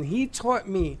business. And he taught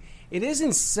me, it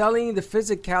isn't selling the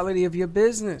physicality of your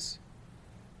business.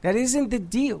 That isn't the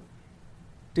deal.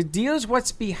 The deal is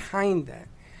what's behind that.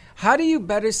 How do you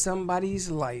better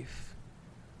somebody's life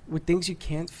with things you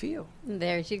can't feel?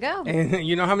 There you go. And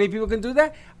you know how many people can do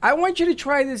that? I want you to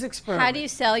try this experiment. How do you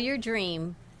sell your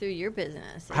dream through your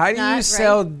business? How do you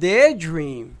sell their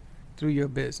dream through your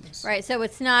business? Right. So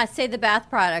it's not, say, the bath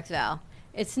products, Val.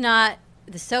 It's not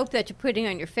the soap that you're putting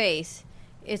on your face.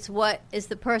 It's what is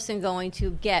the person going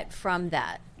to get from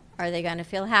that? Are they going to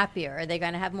feel happier? Are they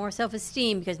going to have more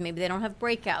self-esteem because maybe they don't have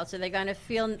breakouts? Are they going to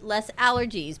feel less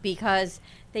allergies because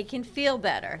they can feel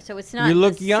better? So it's not. You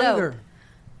look the younger.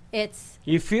 Soap.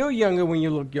 You feel younger when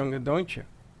you look younger, don't you?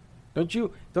 Don't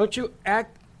you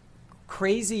act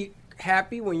crazy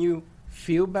happy when you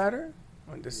feel better?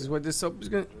 Oh, this is what this soap is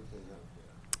going to.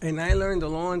 And I learned a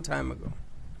long time ago.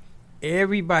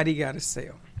 Everybody got a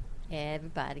sale.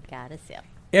 Everybody got a sale.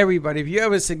 Everybody. If you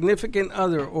have a significant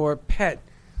other or a pet,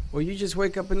 or you just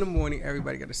wake up in the morning,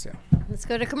 everybody got a sale. Let's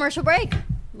go to commercial break.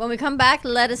 When we come back,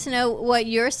 let us know what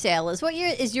your sale is. What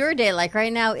is your day like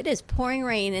right now? It is pouring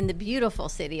rain in the beautiful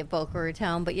city of Boca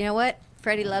Raton. But you know what?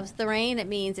 Freddie loves the rain. It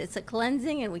means it's a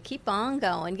cleansing, and we keep on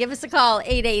going. Give us a call,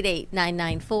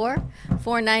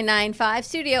 888-994-4995,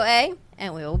 Studio A,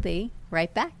 and we will be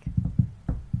right back.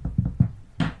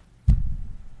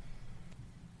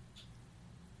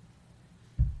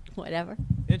 Whatever.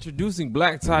 Introducing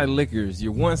Black Tie Liquors,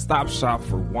 your one-stop shop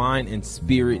for wine and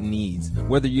spirit needs.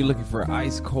 Whether you're looking for an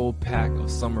ice-cold pack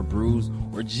of summer brews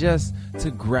or just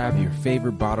to grab your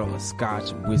favorite bottle of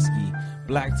Scotch whiskey,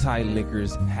 Black Tie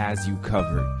Liquors has you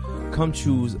covered. Come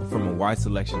choose from a wide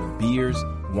selection of beers,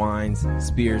 wines,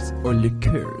 spirits, or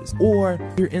liqueurs. Or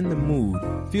if you're in the mood,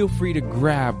 feel free to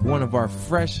grab one of our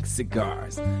fresh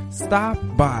cigars. Stop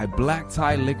by Black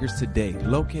Tie Liquors today,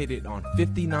 located on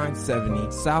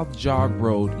 5970 South Jog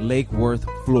Road, Lake Worth,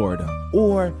 Florida.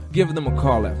 Or give them a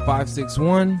call at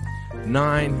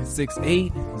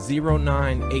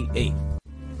 561-968-0988.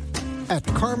 At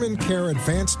Carmen Care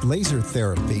Advanced Laser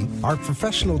Therapy, our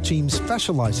professional team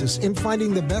specializes in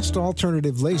finding the best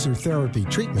alternative laser therapy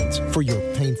treatments for your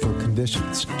painful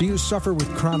conditions. Do you suffer with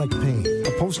chronic pain,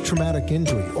 a post-traumatic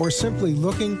injury, or simply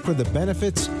looking for the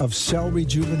benefits of cell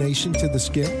rejuvenation to the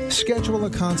skin? Schedule a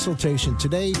consultation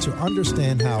today to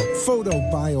understand how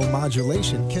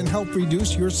photobiomodulation can help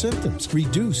reduce your symptoms,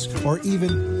 reduce or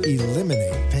even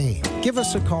eliminate pain. Give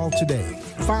us a call today,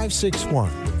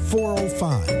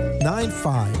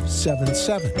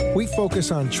 561-405-9577. We focus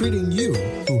on treating you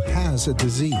who has a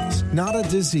disease, not a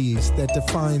disease that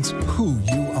defines who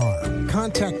you are.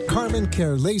 Contact Carmen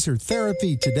Care Laser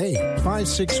Therapy today,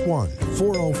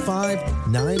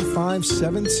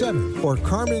 561-405-9577 or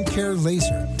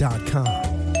CarmenCareLaser.com.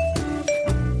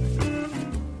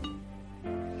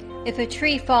 If a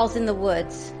tree falls in the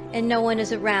woods and no one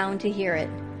is around to hear it,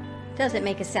 does it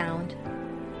make a sound?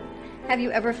 Have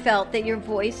you ever felt that your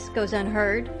voice goes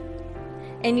unheard?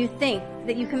 And you think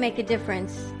that you can make a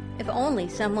difference if only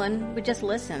someone would just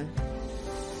listen?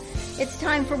 It's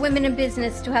time for women in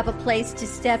business to have a place to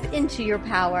step into your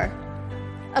power,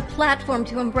 a platform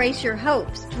to embrace your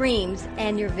hopes, dreams,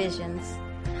 and your visions,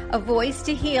 a voice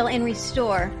to heal and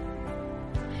restore.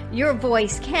 Your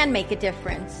voice can make a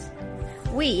difference.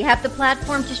 We have the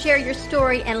platform to share your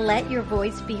story and let your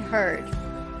voice be heard.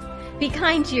 Be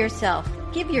kind to yourself.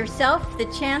 Give yourself the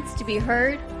chance to be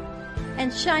heard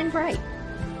and shine bright.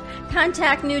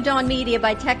 Contact New Dawn Media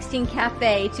by texting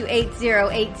CAFE to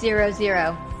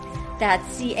 80800.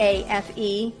 That's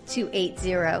CAFE to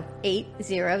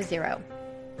 80800.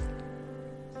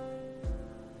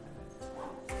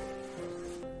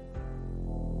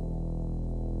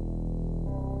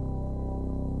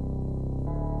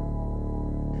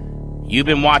 You've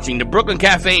been watching the Brooklyn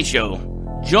Cafe Show.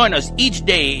 Join us each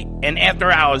day and after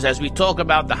hours as we talk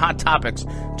about the hot topics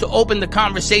to open the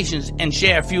conversations and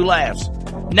share a few laughs.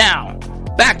 Now,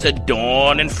 back to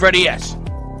Dawn and Freddie S.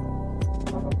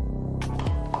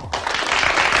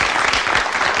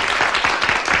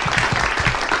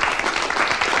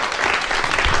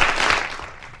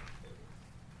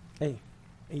 Hey,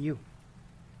 you.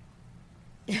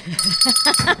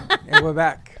 And we're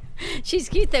back. She's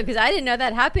cute, though, because I didn't know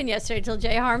that happened yesterday until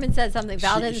Jay Harmon said something.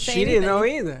 Val didn't say anything. She didn't know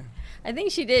either. I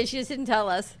think she did. She just didn't tell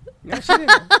us. No, she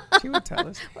didn't. She would tell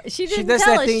us. She didn't does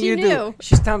tell that us. thing She you knew. do.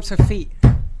 She stamps her feet.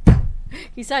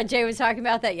 You saw Jay was talking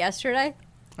about that yesterday?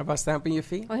 About stamping your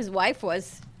feet? Well, his wife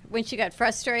was, when she got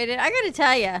frustrated. I got to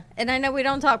tell you, and I know we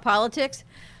don't talk politics,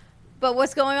 but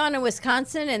what's going on in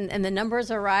Wisconsin and the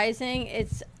numbers are rising,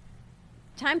 it's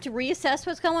time to reassess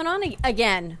what's going on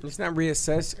again. It's not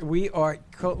reassess. We are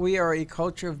a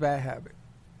culture of bad habit.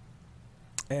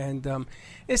 And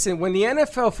listen, when the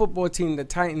NFL football team, the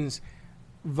Titans,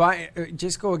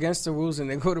 just go against the rules and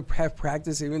they go to have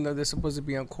practice even though they're supposed to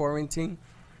be on quarantine,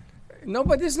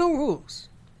 but there's no rules.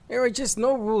 There are just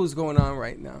no rules going on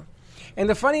right now. And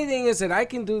the funny thing is that I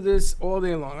can do this all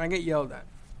day long. I get yelled at.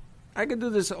 I can do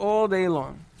this all day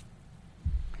long.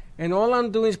 And all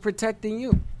I'm doing is protecting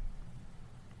you.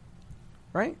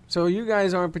 Right? So you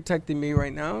guys aren't protecting me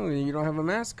right now, and you don't have a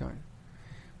mask on.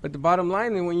 But the bottom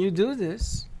line is when you do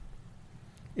this,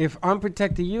 if I'm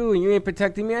protecting you and you ain't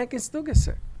protecting me, I can still get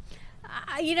sick.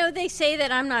 They say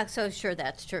that. I'm not so sure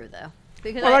that's true, though.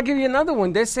 Because I'll give you another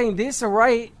one. They're saying these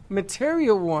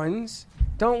material ones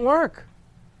don't work.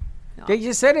 No. They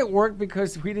just said it worked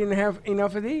because we didn't have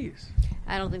enough of these.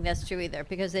 I don't think that's true either,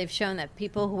 because they've shown that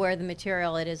people who wear the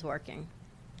material, it is working.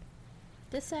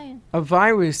 Just saying. A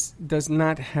virus does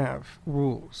not have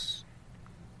rules.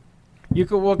 You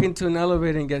can walk into an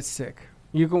elevator and get sick.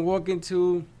 You can walk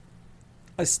into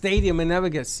a stadium and never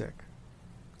get sick.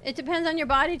 It depends on your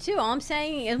body, too. All I'm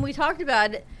saying, and we talked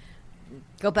about it,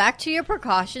 go back to your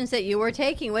precautions that you were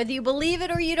taking, whether you believe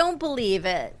it or you don't believe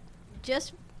it.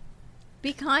 Just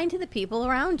be kind to the people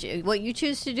around you. What you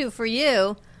choose to do for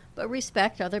you, but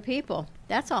respect other people.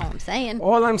 That's all I'm saying.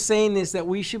 All I'm saying is that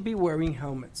we should be wearing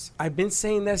helmets. I've been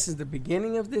saying this since the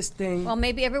beginning of this thing. Well,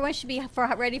 maybe everyone should be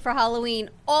ready for Halloween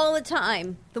all the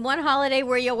time. The one holiday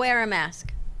where you'll wear a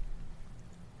mask.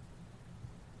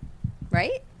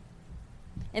 Right?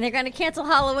 And they're going to cancel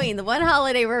Halloween. The one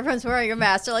holiday where everyone's wearing a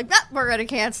mask. They're like, we're going to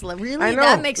cancel it. Really? I know.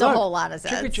 That makes Look, a whole lot of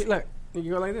sense. Trick or treat. Look,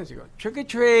 you go like this. You go, trick or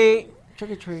treat.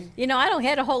 Trick or treat. I don't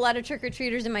had a whole lot of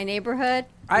trick-or-treaters in my neighborhood.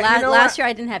 Last year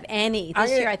I didn't have any.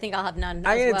 This year I think I'll have none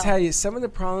I got to tell you, some of the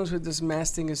problems with this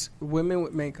mask thing is women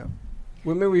with makeup.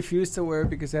 Women refuse to wear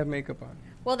it because they have makeup on.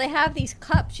 Well, they have these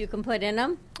cups you can put in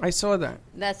them. I saw that.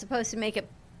 That's supposed to make it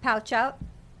pouch out.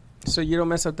 So you don't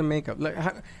mess up the makeup. Like,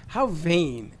 how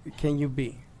vain can you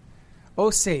be? Oh,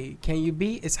 say, can you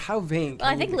be? It's how vain. Well,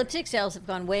 I think lipstick sales have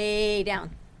gone way down.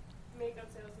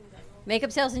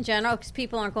 Makeup sales in general, because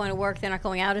people aren't going to work, they're not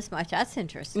going out as much. That's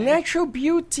interesting. Natural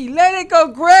beauty, let it go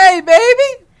gray,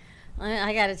 baby.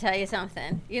 I got to tell you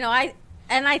something.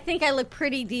 I think I look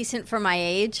pretty decent for my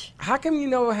age. How come you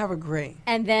know I have a gray?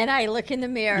 And then I look in the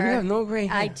mirror. You have no gray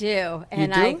hair. I do. And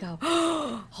you do? I go,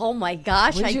 oh my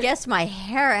gosh, I guess my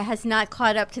hair has not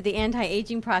caught up to the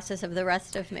anti-aging process of the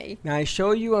rest of me. Now, I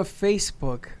show you on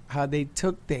Facebook how they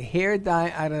took the hair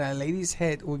dye out of that lady's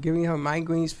head. We're giving her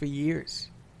migraines for years.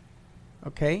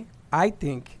 Okay? I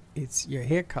think it's your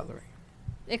hair coloring.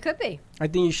 It could be. I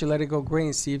think you should let it go gray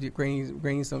and see if your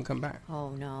grains don't come back.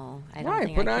 Oh, no. I don't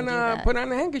think put I can on do that. Put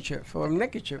on a handkerchief or a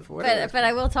neckerchief or whatever. But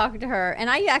I will talk to her. And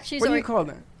I actually... What do you call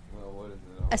that?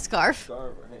 A scarf?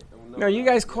 No, you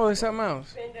guys call it something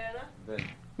else.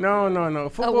 Bandana? No.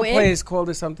 Football players call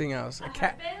it something else. A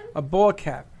cap. A ball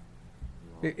cap.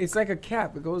 It's like a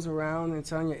cap. It goes around and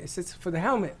it's on your... It's for the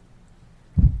helmet.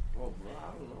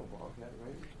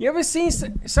 You ever seen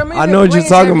some of I know what you're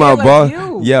talking about,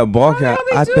 ball. Yeah, ball cap.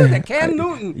 I think Cam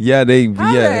Newton. Yeah, they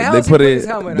put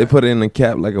it in a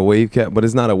cap like a wave cap, but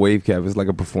it's not a wave cap. It's like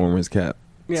a performance cap.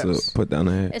 Yes. to put down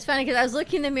the hair. It's funny because I was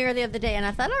looking in the mirror the other day and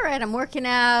I thought, all right, I'm working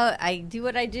out. I do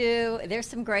what I do. There's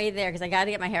some gray there because I got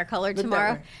to get my hair colored Look that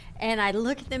tomorrow. way. And I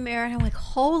look at the mirror and I'm like,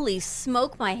 holy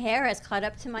smoke, my hair has caught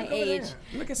up to my Look over age.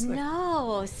 there. Look at Slick.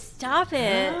 No, stop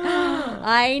it.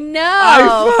 I know.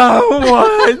 I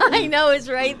found one. I know, it's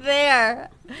right there.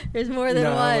 There's more than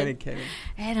No, I'm one. only kidding.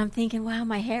 And I'm thinking, wow,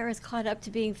 my hair is caught up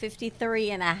to being 53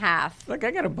 and a half. Look,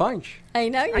 I got a bunch. I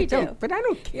know you I do. don't, but I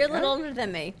don't care. You're a little older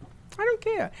than me. I don't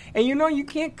care. And you know, you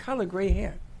can't color gray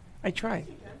hair. I tried.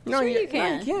 No, Sure you No,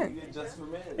 can. you can't.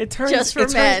 It turns Just for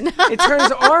men. It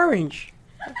turns orange.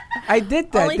 I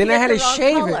did that. Only if Then you I get had the to wrong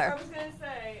shave color. it. I was gonna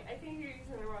say, I think you're using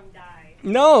the wrong dye.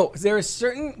 No, there are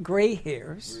certain gray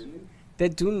hairs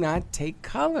that do not take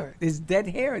color. It's dead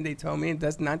hair, and they told me it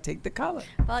does not take the color.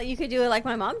 Well, you could do it like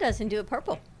my mom does and do it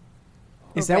purple.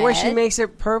 Is Or that why she red. makes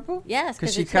it purple? Yes,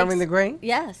 Because it she's covering takes- the gray?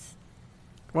 Yes,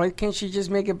 Why can't she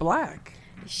just make it black?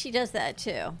 she does that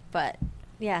too. But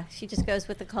yeah, she just goes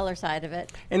with the color side of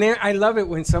it. And then I love it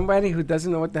when somebody who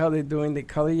doesn't know what the hell they're doing, they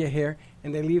color your hair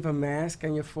and they leave a mask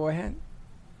on your forehead.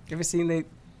 You ever seen they?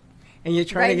 And you're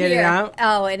trying Right to get here. it out.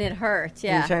 Oh, and it hurts.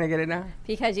 You're Yeah, trying to get it out.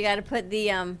 because you got to put the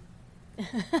you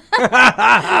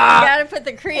got to put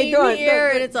the cream Dawn, here,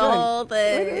 Dawn, and it's a Dawn. whole What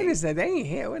thing. is that? That ain't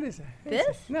hair. What is that? What is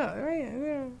This? that? No, right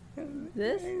here.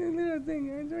 This? A little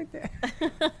thing right there.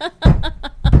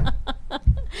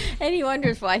 And he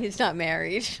wonders why he's not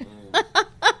married.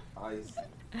 It's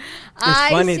I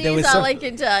funny. see There was all some- I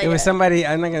can tell you. There was somebody.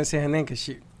 I'm not gonna say her name because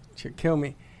she'll kill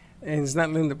me. And it's not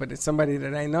Linda, but it's somebody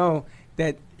that I know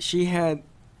that she had.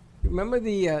 Remember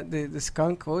the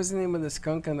skunk? What was the name of the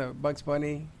skunk on the Bugs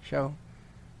Bunny show?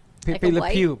 Like Pepe a Le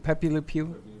white? Pew. Pepe Le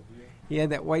Pew. He had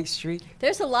that white streak.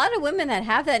 There's a lot of women that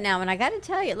have that now, and I got to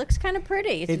tell you, it looks kind of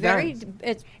pretty. It's It very. does.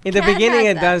 It's In the Cat beginning,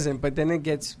 has it that. doesn't, but then it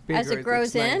gets bigger. As it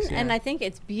grows looks in, nice, and yeah. I think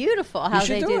it's beautiful how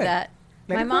should they do do it. that.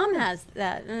 Let My it mom grow. has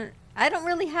that. I don't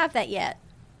really have that yet.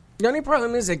 The only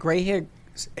problem is that gray hair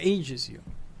ages you.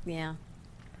 Yeah,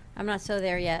 I'm not so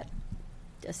there yet.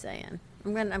 Just saying.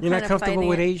 I'm You're kind not of comfortable fighting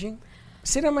with it. aging?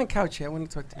 Sit on my couch here. I want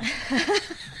to talk to you.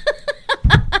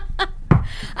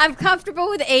 I'm comfortable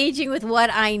with aging with what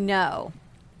I know.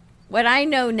 What I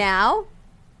know now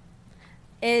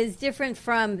is different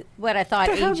from what I thought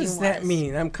What the hell aging does was. that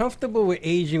mean? I'm comfortable with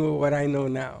aging with what I know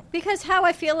now. Because how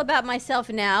I feel about myself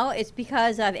now is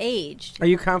because I've aged. Are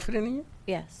you confident in you?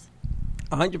 Yes.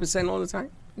 100% all the time?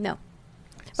 No.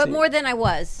 But See. more than I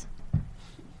was.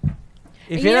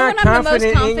 If You you're know not when I'm the most confident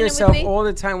in confident with yourself me? all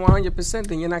the time, 100%,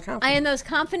 then you're not confident. I am most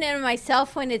confident in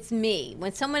myself when it's me.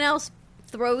 When someone else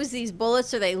throws these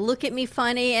bullets or they look at me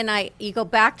funny and you go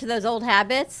back to those old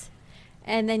habits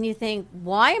and then you think,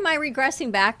 why am I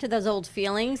regressing back to those old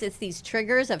feelings? It's these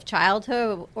triggers of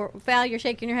childhood. Or Val, you're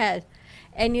shaking your head.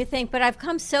 And you think, but I've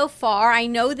come so far. I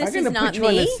know this I'm is going to not put you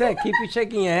on the me. set. Keep you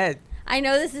shaking your head. I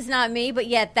know this is not me, but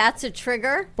yet that's a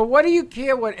trigger. But what do you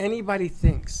care what anybody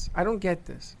thinks? I don't get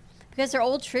this. Because they're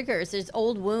old triggers. There's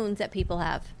old wounds that people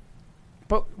have.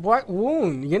 But what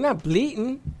wound? You're not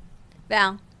bleeding.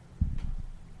 Val.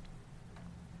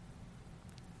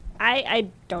 I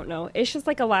don't know. It's just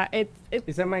like a lot.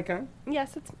 Is that mic on?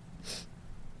 Yes,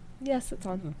 it's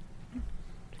on.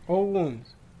 Old wounds.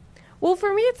 Well,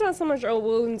 for me, it's not so much old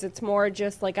wounds. It's more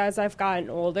just like as I've gotten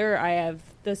older,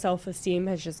 the self-esteem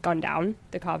has just gone down.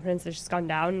 The confidence has just gone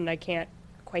down, and I can't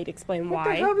quite explain What the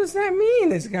why. hell does that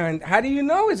mean? It's gone. How do you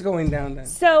know it's going down then?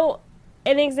 So,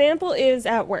 an example is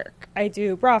at work. I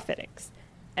do bra fittings,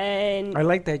 and I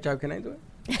like that job. Can I do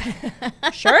it?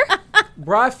 sure.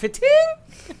 Bra fitting?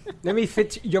 Let me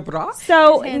fit your bra.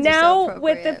 So His hands are so now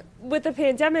with appropriate. the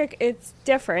pandemic, it's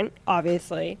different,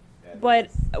 obviously. But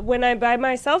when I'm by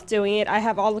myself doing it, I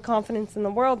have all the confidence in the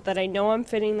world that I know I'm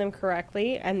fitting them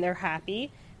correctly and they're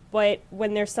happy. But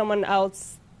when there's someone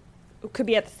else, who could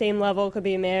be at the same level, could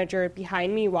be a manager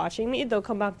behind me watching me, they'll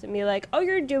come up to me like, "Oh,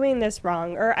 you're doing this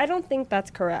wrong," or "I don't think that's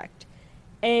correct,"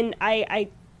 and I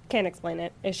can't explain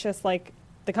it. It's just like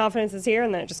the confidence is here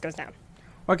and then it just goes down.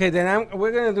 Okay, then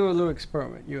we're going to do a little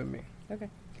experiment, you and me. Okay.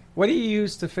 What do you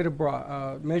use to fit a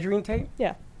bra? Measuring tape?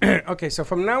 Yeah. Okay, so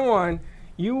from now on,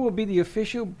 you will be the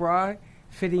official bra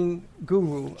fitting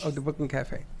guru of the Brooklyn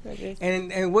Cafe. Okay.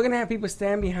 And we're going to have people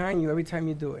stand behind you every time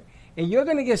you do it. And you're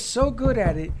going to get so good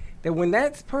at it that when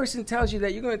that person tells you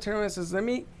that, you're going to turn around and say, let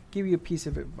me give you a piece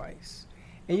of advice.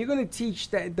 And you're going to teach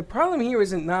that the problem here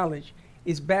isn't knowledge,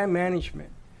 it's bad management.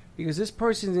 Because this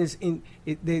person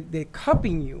they're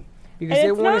cupping you because And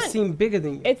they it's want to not- seem bigger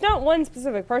than you. It's not one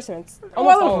specific person. It's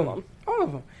almost all of them. All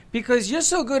of them. Because you're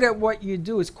so good at what you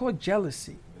do. It's called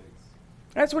jealousy.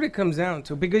 That's what it comes down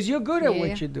to. Because you're good at Yeah.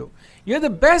 what you do. You're the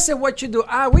best at what you do.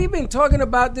 We've been talking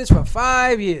about this for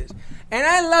 5 years. And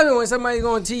I love it when somebody's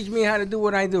going to teach me how to do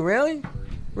what I do. Really?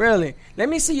 Really? Let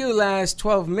me see you last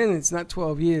 12 minutes, not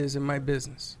 12 years in my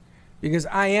business. Because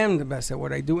I am the best at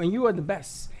what I do, and you are the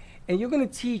best. And you're going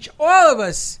to teach all of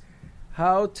us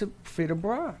how to fit a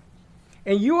bra.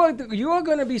 And you are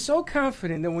going to be so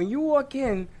confident that when you walk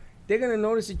in, they're going to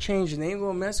notice a change, and they ain't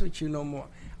going to mess with you no more.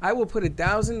 I will put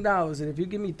 $1,000, and if you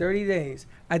give me 30 days,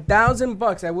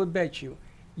 $1,000, I will bet you,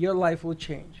 your life will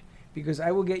change. Because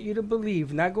I will get you to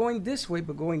believe, not going this way,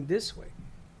 but going this way.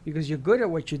 Because you're good at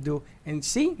what you do. And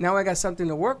see, now I got something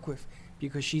to work with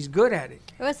because she's good at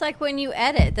it. It was like when you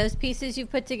edit those pieces you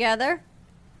put together,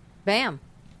 bam.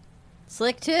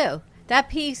 Slick too. That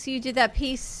piece, you did that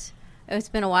piece, it's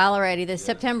been a while already, the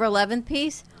September 11th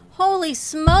piece. Holy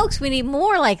smokes, we need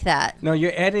more like that. No,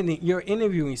 your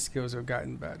interviewing skills have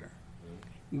gotten better.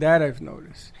 That I've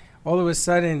noticed. All of a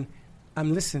sudden,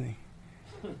 I'm listening.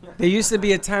 There used to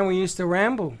be a time when you used to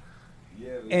ramble.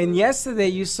 And yesterday,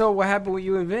 you saw what happened with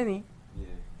you and Vinny.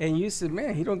 Yeah. And you said,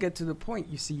 man, he don't get to the point.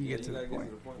 You see, you get to the point.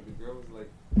 The girl was like,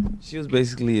 she was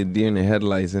basically a deer in the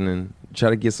headlights, and then try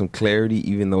to get some clarity,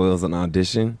 even though it was an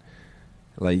audition.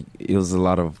 Like, it was a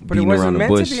lot of beating around the bush. But it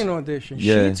wasn't meant to be an audition.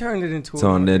 Yeah. She turned it into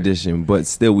an audition. But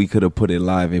still, we could have put it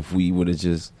live if we would have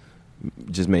just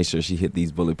made sure she hit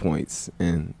these bullet points.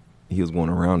 And he was going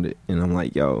around it. And I'm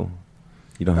like, yo,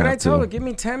 you don't have to. But I told her, give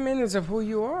me 10 minutes of who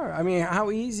you are. I mean,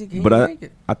 how easy can you make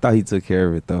it? I thought he took care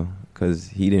of it, though, because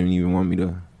he didn't even want me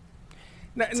to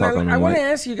talk on the I want to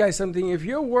mic. ask you guys something. If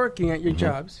you're working at your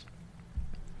jobs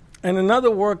and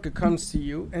another worker comes to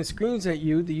you and screams at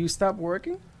you, do you stop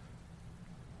working?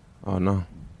 Oh, no,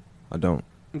 I don't.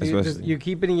 You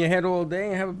keep it in your head all day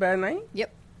and have a bad night?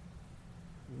 Yep.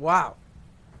 Wow.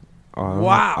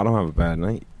 I don't have a bad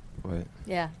night. But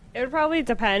yeah. It would probably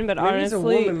depend, but maybe honestly, it's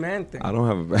a woman-man thing. I don't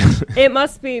have a bad it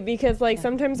must be because, like,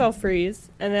 sometimes I'll freeze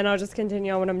and then I'll just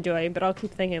continue on what I'm doing, but I'll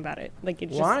keep thinking about it. Like, it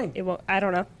just, why? It won't. I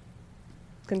don't know.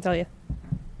 Couldn't tell you.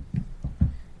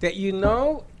 That you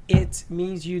know it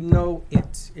means you know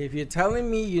it. If you're telling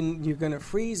me you're going to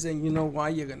freeze, then you know why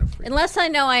you're going to freeze. Unless I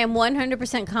know I am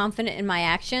 100% confident in my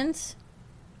actions.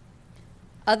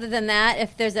 Other than that,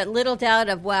 if there's that little doubt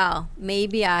of, wow,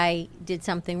 maybe I did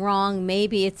something wrong,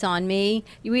 maybe it's on me,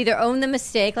 you either own the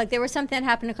mistake. Like there was something that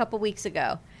happened a couple weeks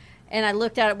ago, and I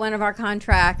looked at one of our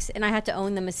contracts, and I had to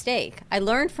own the mistake. I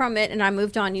learned from it, and I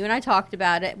moved on. You and I talked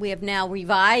about it. We have now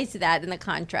revised that in the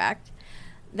contract,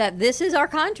 that this is our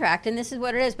contract, and this is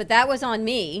what it is. But that was on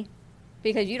me,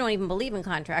 because you don't even believe in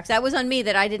contracts. That was on me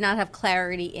that I did not have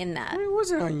clarity in that. It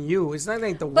wasn't on you. It's not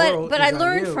like the world. But is I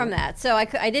learned on you. from that, so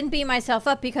I didn't beat myself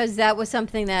up because that was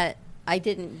something that I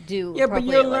didn't do. Yeah, but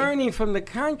you're learning from the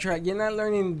contract. You're not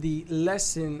learning the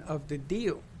lesson of the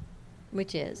deal,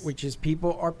 which is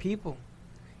people are people,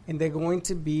 and they're going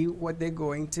to be what they're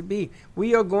going to be.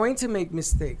 We are going to make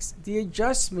mistakes. The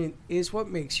adjustment is what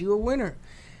makes you a winner.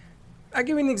 I'll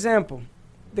give you an example.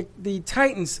 The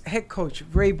Titans head coach,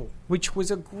 Vrabel, which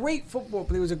was a great football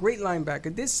player, was a great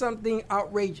linebacker, did something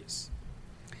outrageous.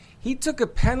 He took a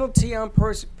penalty on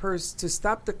Purse to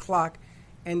stop the clock,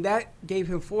 and that gave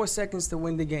him 4 seconds to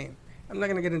win the game. I'm not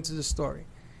going to get into the story.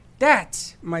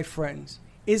 That, my friends,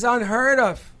 is unheard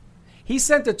of. He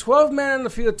sent the 12 man on the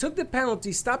field, took the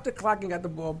penalty, stopped the clock, and got the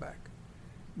ball back.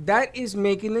 That is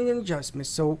making an adjustment.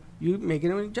 So you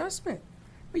making an adjustment.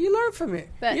 But you learn from it.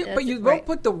 But you don't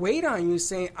put the weight on you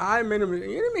saying, I made a mistake.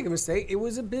 You didn't make a mistake. It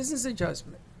was a business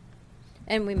adjustment.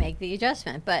 And we make the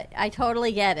adjustment. But I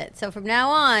totally get it. So from now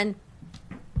on,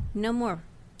 no more.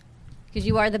 Because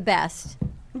you are the best.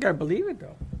 You got to believe it,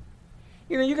 though.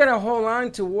 You know, you got to hold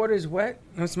on to water's wet.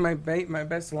 That's my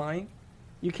best line.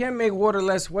 You can't make water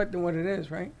less wet than what it is,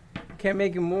 right? You can't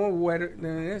make it more wetter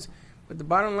than it is. But the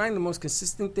bottom line, the most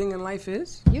consistent thing in life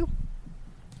is? You.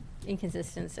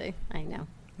 Inconsistency. I know.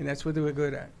 And that's what they were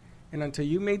good at. And until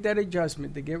you make that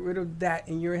adjustment to get rid of that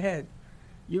in your head,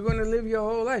 you're going to live your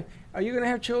whole life. Are you going to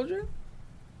have children?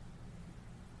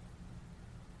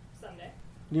 Someday.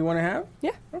 Do you want to have?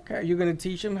 Yeah. Okay. Are you going to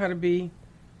teach them how to be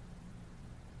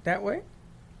that way?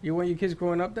 You want your kids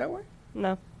growing up that way?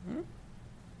 No.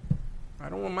 I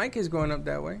don't want my kids growing up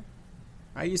that way.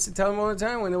 I used to tell them all the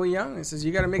time when they were young. I says,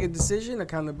 you got to make a decision.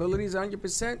 Accountability is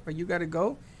 100%, but you got to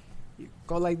go. You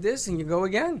go like this and you go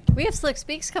again. We have Slick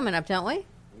Speaks coming up, don't we?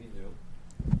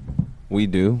 We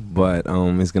do, but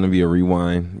it's going to be a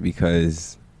rewind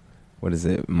because,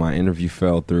 my interview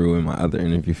fell through and my other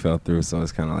interview fell through, so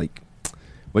it's kind of like,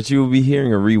 but you will be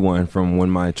hearing a rewind from when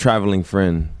my traveling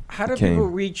friend How do came. people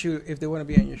reach you if they want to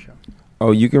be on your show?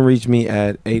 Oh, you can reach me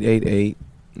at 888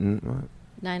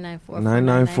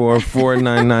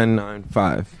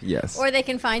 994-4995. Yes. Or they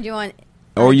can find you on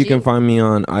Or you IG. can find me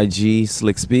on IG,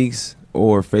 Slick Speaks,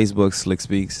 or Facebook Slick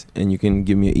Speaks, and you can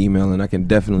give me an email, and I can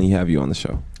definitely have you on the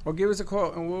show. Or give us a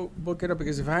call, and we'll book it up.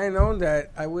 Because if I had known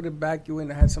that, I would have backed you in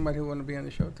and had somebody who wanted to be on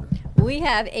the show today. We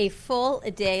have a full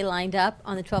day lined up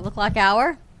on the 12 o'clock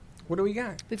hour. What do we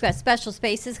got? We've got special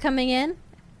spaces coming in.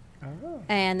 Oh.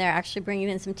 And they're actually bringing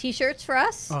in some T-shirts for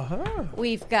us. Uh-huh.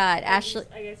 We've got Ashley.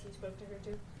 I guess you spoke to her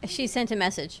too. She sent a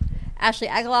message. Ashley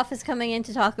Agaloff is coming in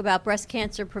to talk about breast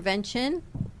cancer prevention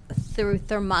through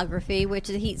thermography, which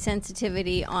is heat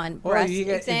sensitivity on breast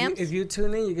exams. If you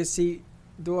tune in, you can see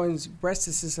Dawn's breast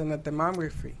assistant at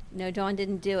thermography. No, Dawn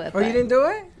didn't do it. Oh, you didn't do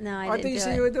it? No, I thought didn't you do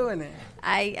said it. you were doing it.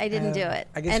 I didn't do it.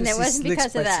 I guess and we'll it see wasn't Slick's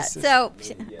because of that. breast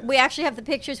So we actually have the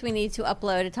pictures we need to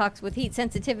upload. It talks with heat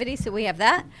sensitivity, so we have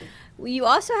that. You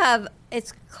also have,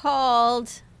 it's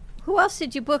called, who else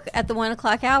did you book at the 1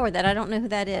 o'clock hour that I don't know who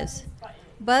that is?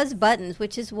 Buzz Buttons,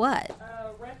 which is what?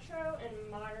 Retro and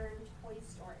modern toy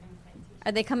store implantation.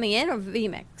 Are they coming in or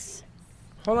VMix?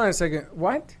 Hold on a second.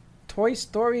 What? Toy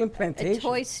Story implantation? A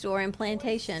toy store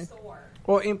implantation.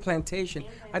 Or implantation.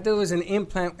 I thought it was an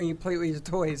implant when you play with your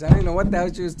toys. I didn't know what the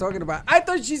hell she was talking about. I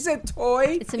thought she said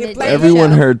toy. It's a midday Everyone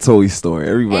show. heard Toy Story.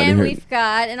 Everybody And heard. we've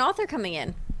got an author coming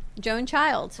in, Joan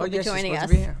Childs, will be yes, she's joining supposed us.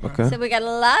 to be here. Okay. So we got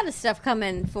a lot of stuff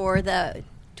coming for the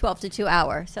 12 to 2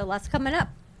 hour. So lots coming up.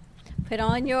 Put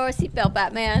on your seatbelt,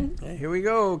 Batman. Yeah, here we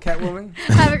go, Catwoman.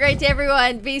 Have a great day,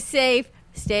 everyone. Be safe,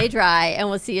 stay dry, and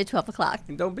we'll see you at 12 o'clock.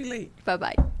 And don't be late.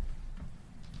 Bye-bye.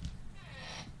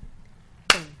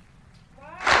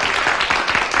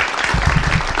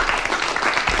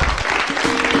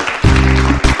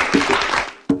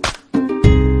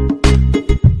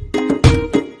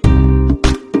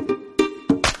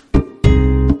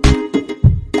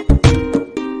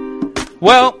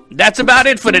 Well, that's about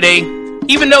it for today.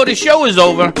 Even though the show is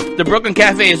over, the Brooklyn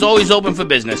Cafe is always open for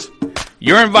business.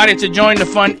 You're invited to join the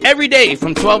fun every day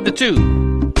from 12 to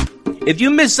 2. If you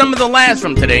missed some of the laughs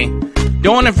from today,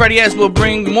 Dawn and Freddie S. will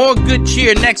bring more good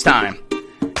cheer next time.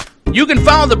 You can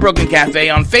follow the Brooklyn Cafe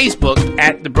on Facebook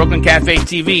at the Brooklyn Cafe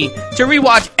TV to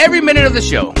rewatch every minute of the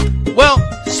show. Well,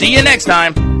 see you next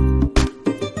time.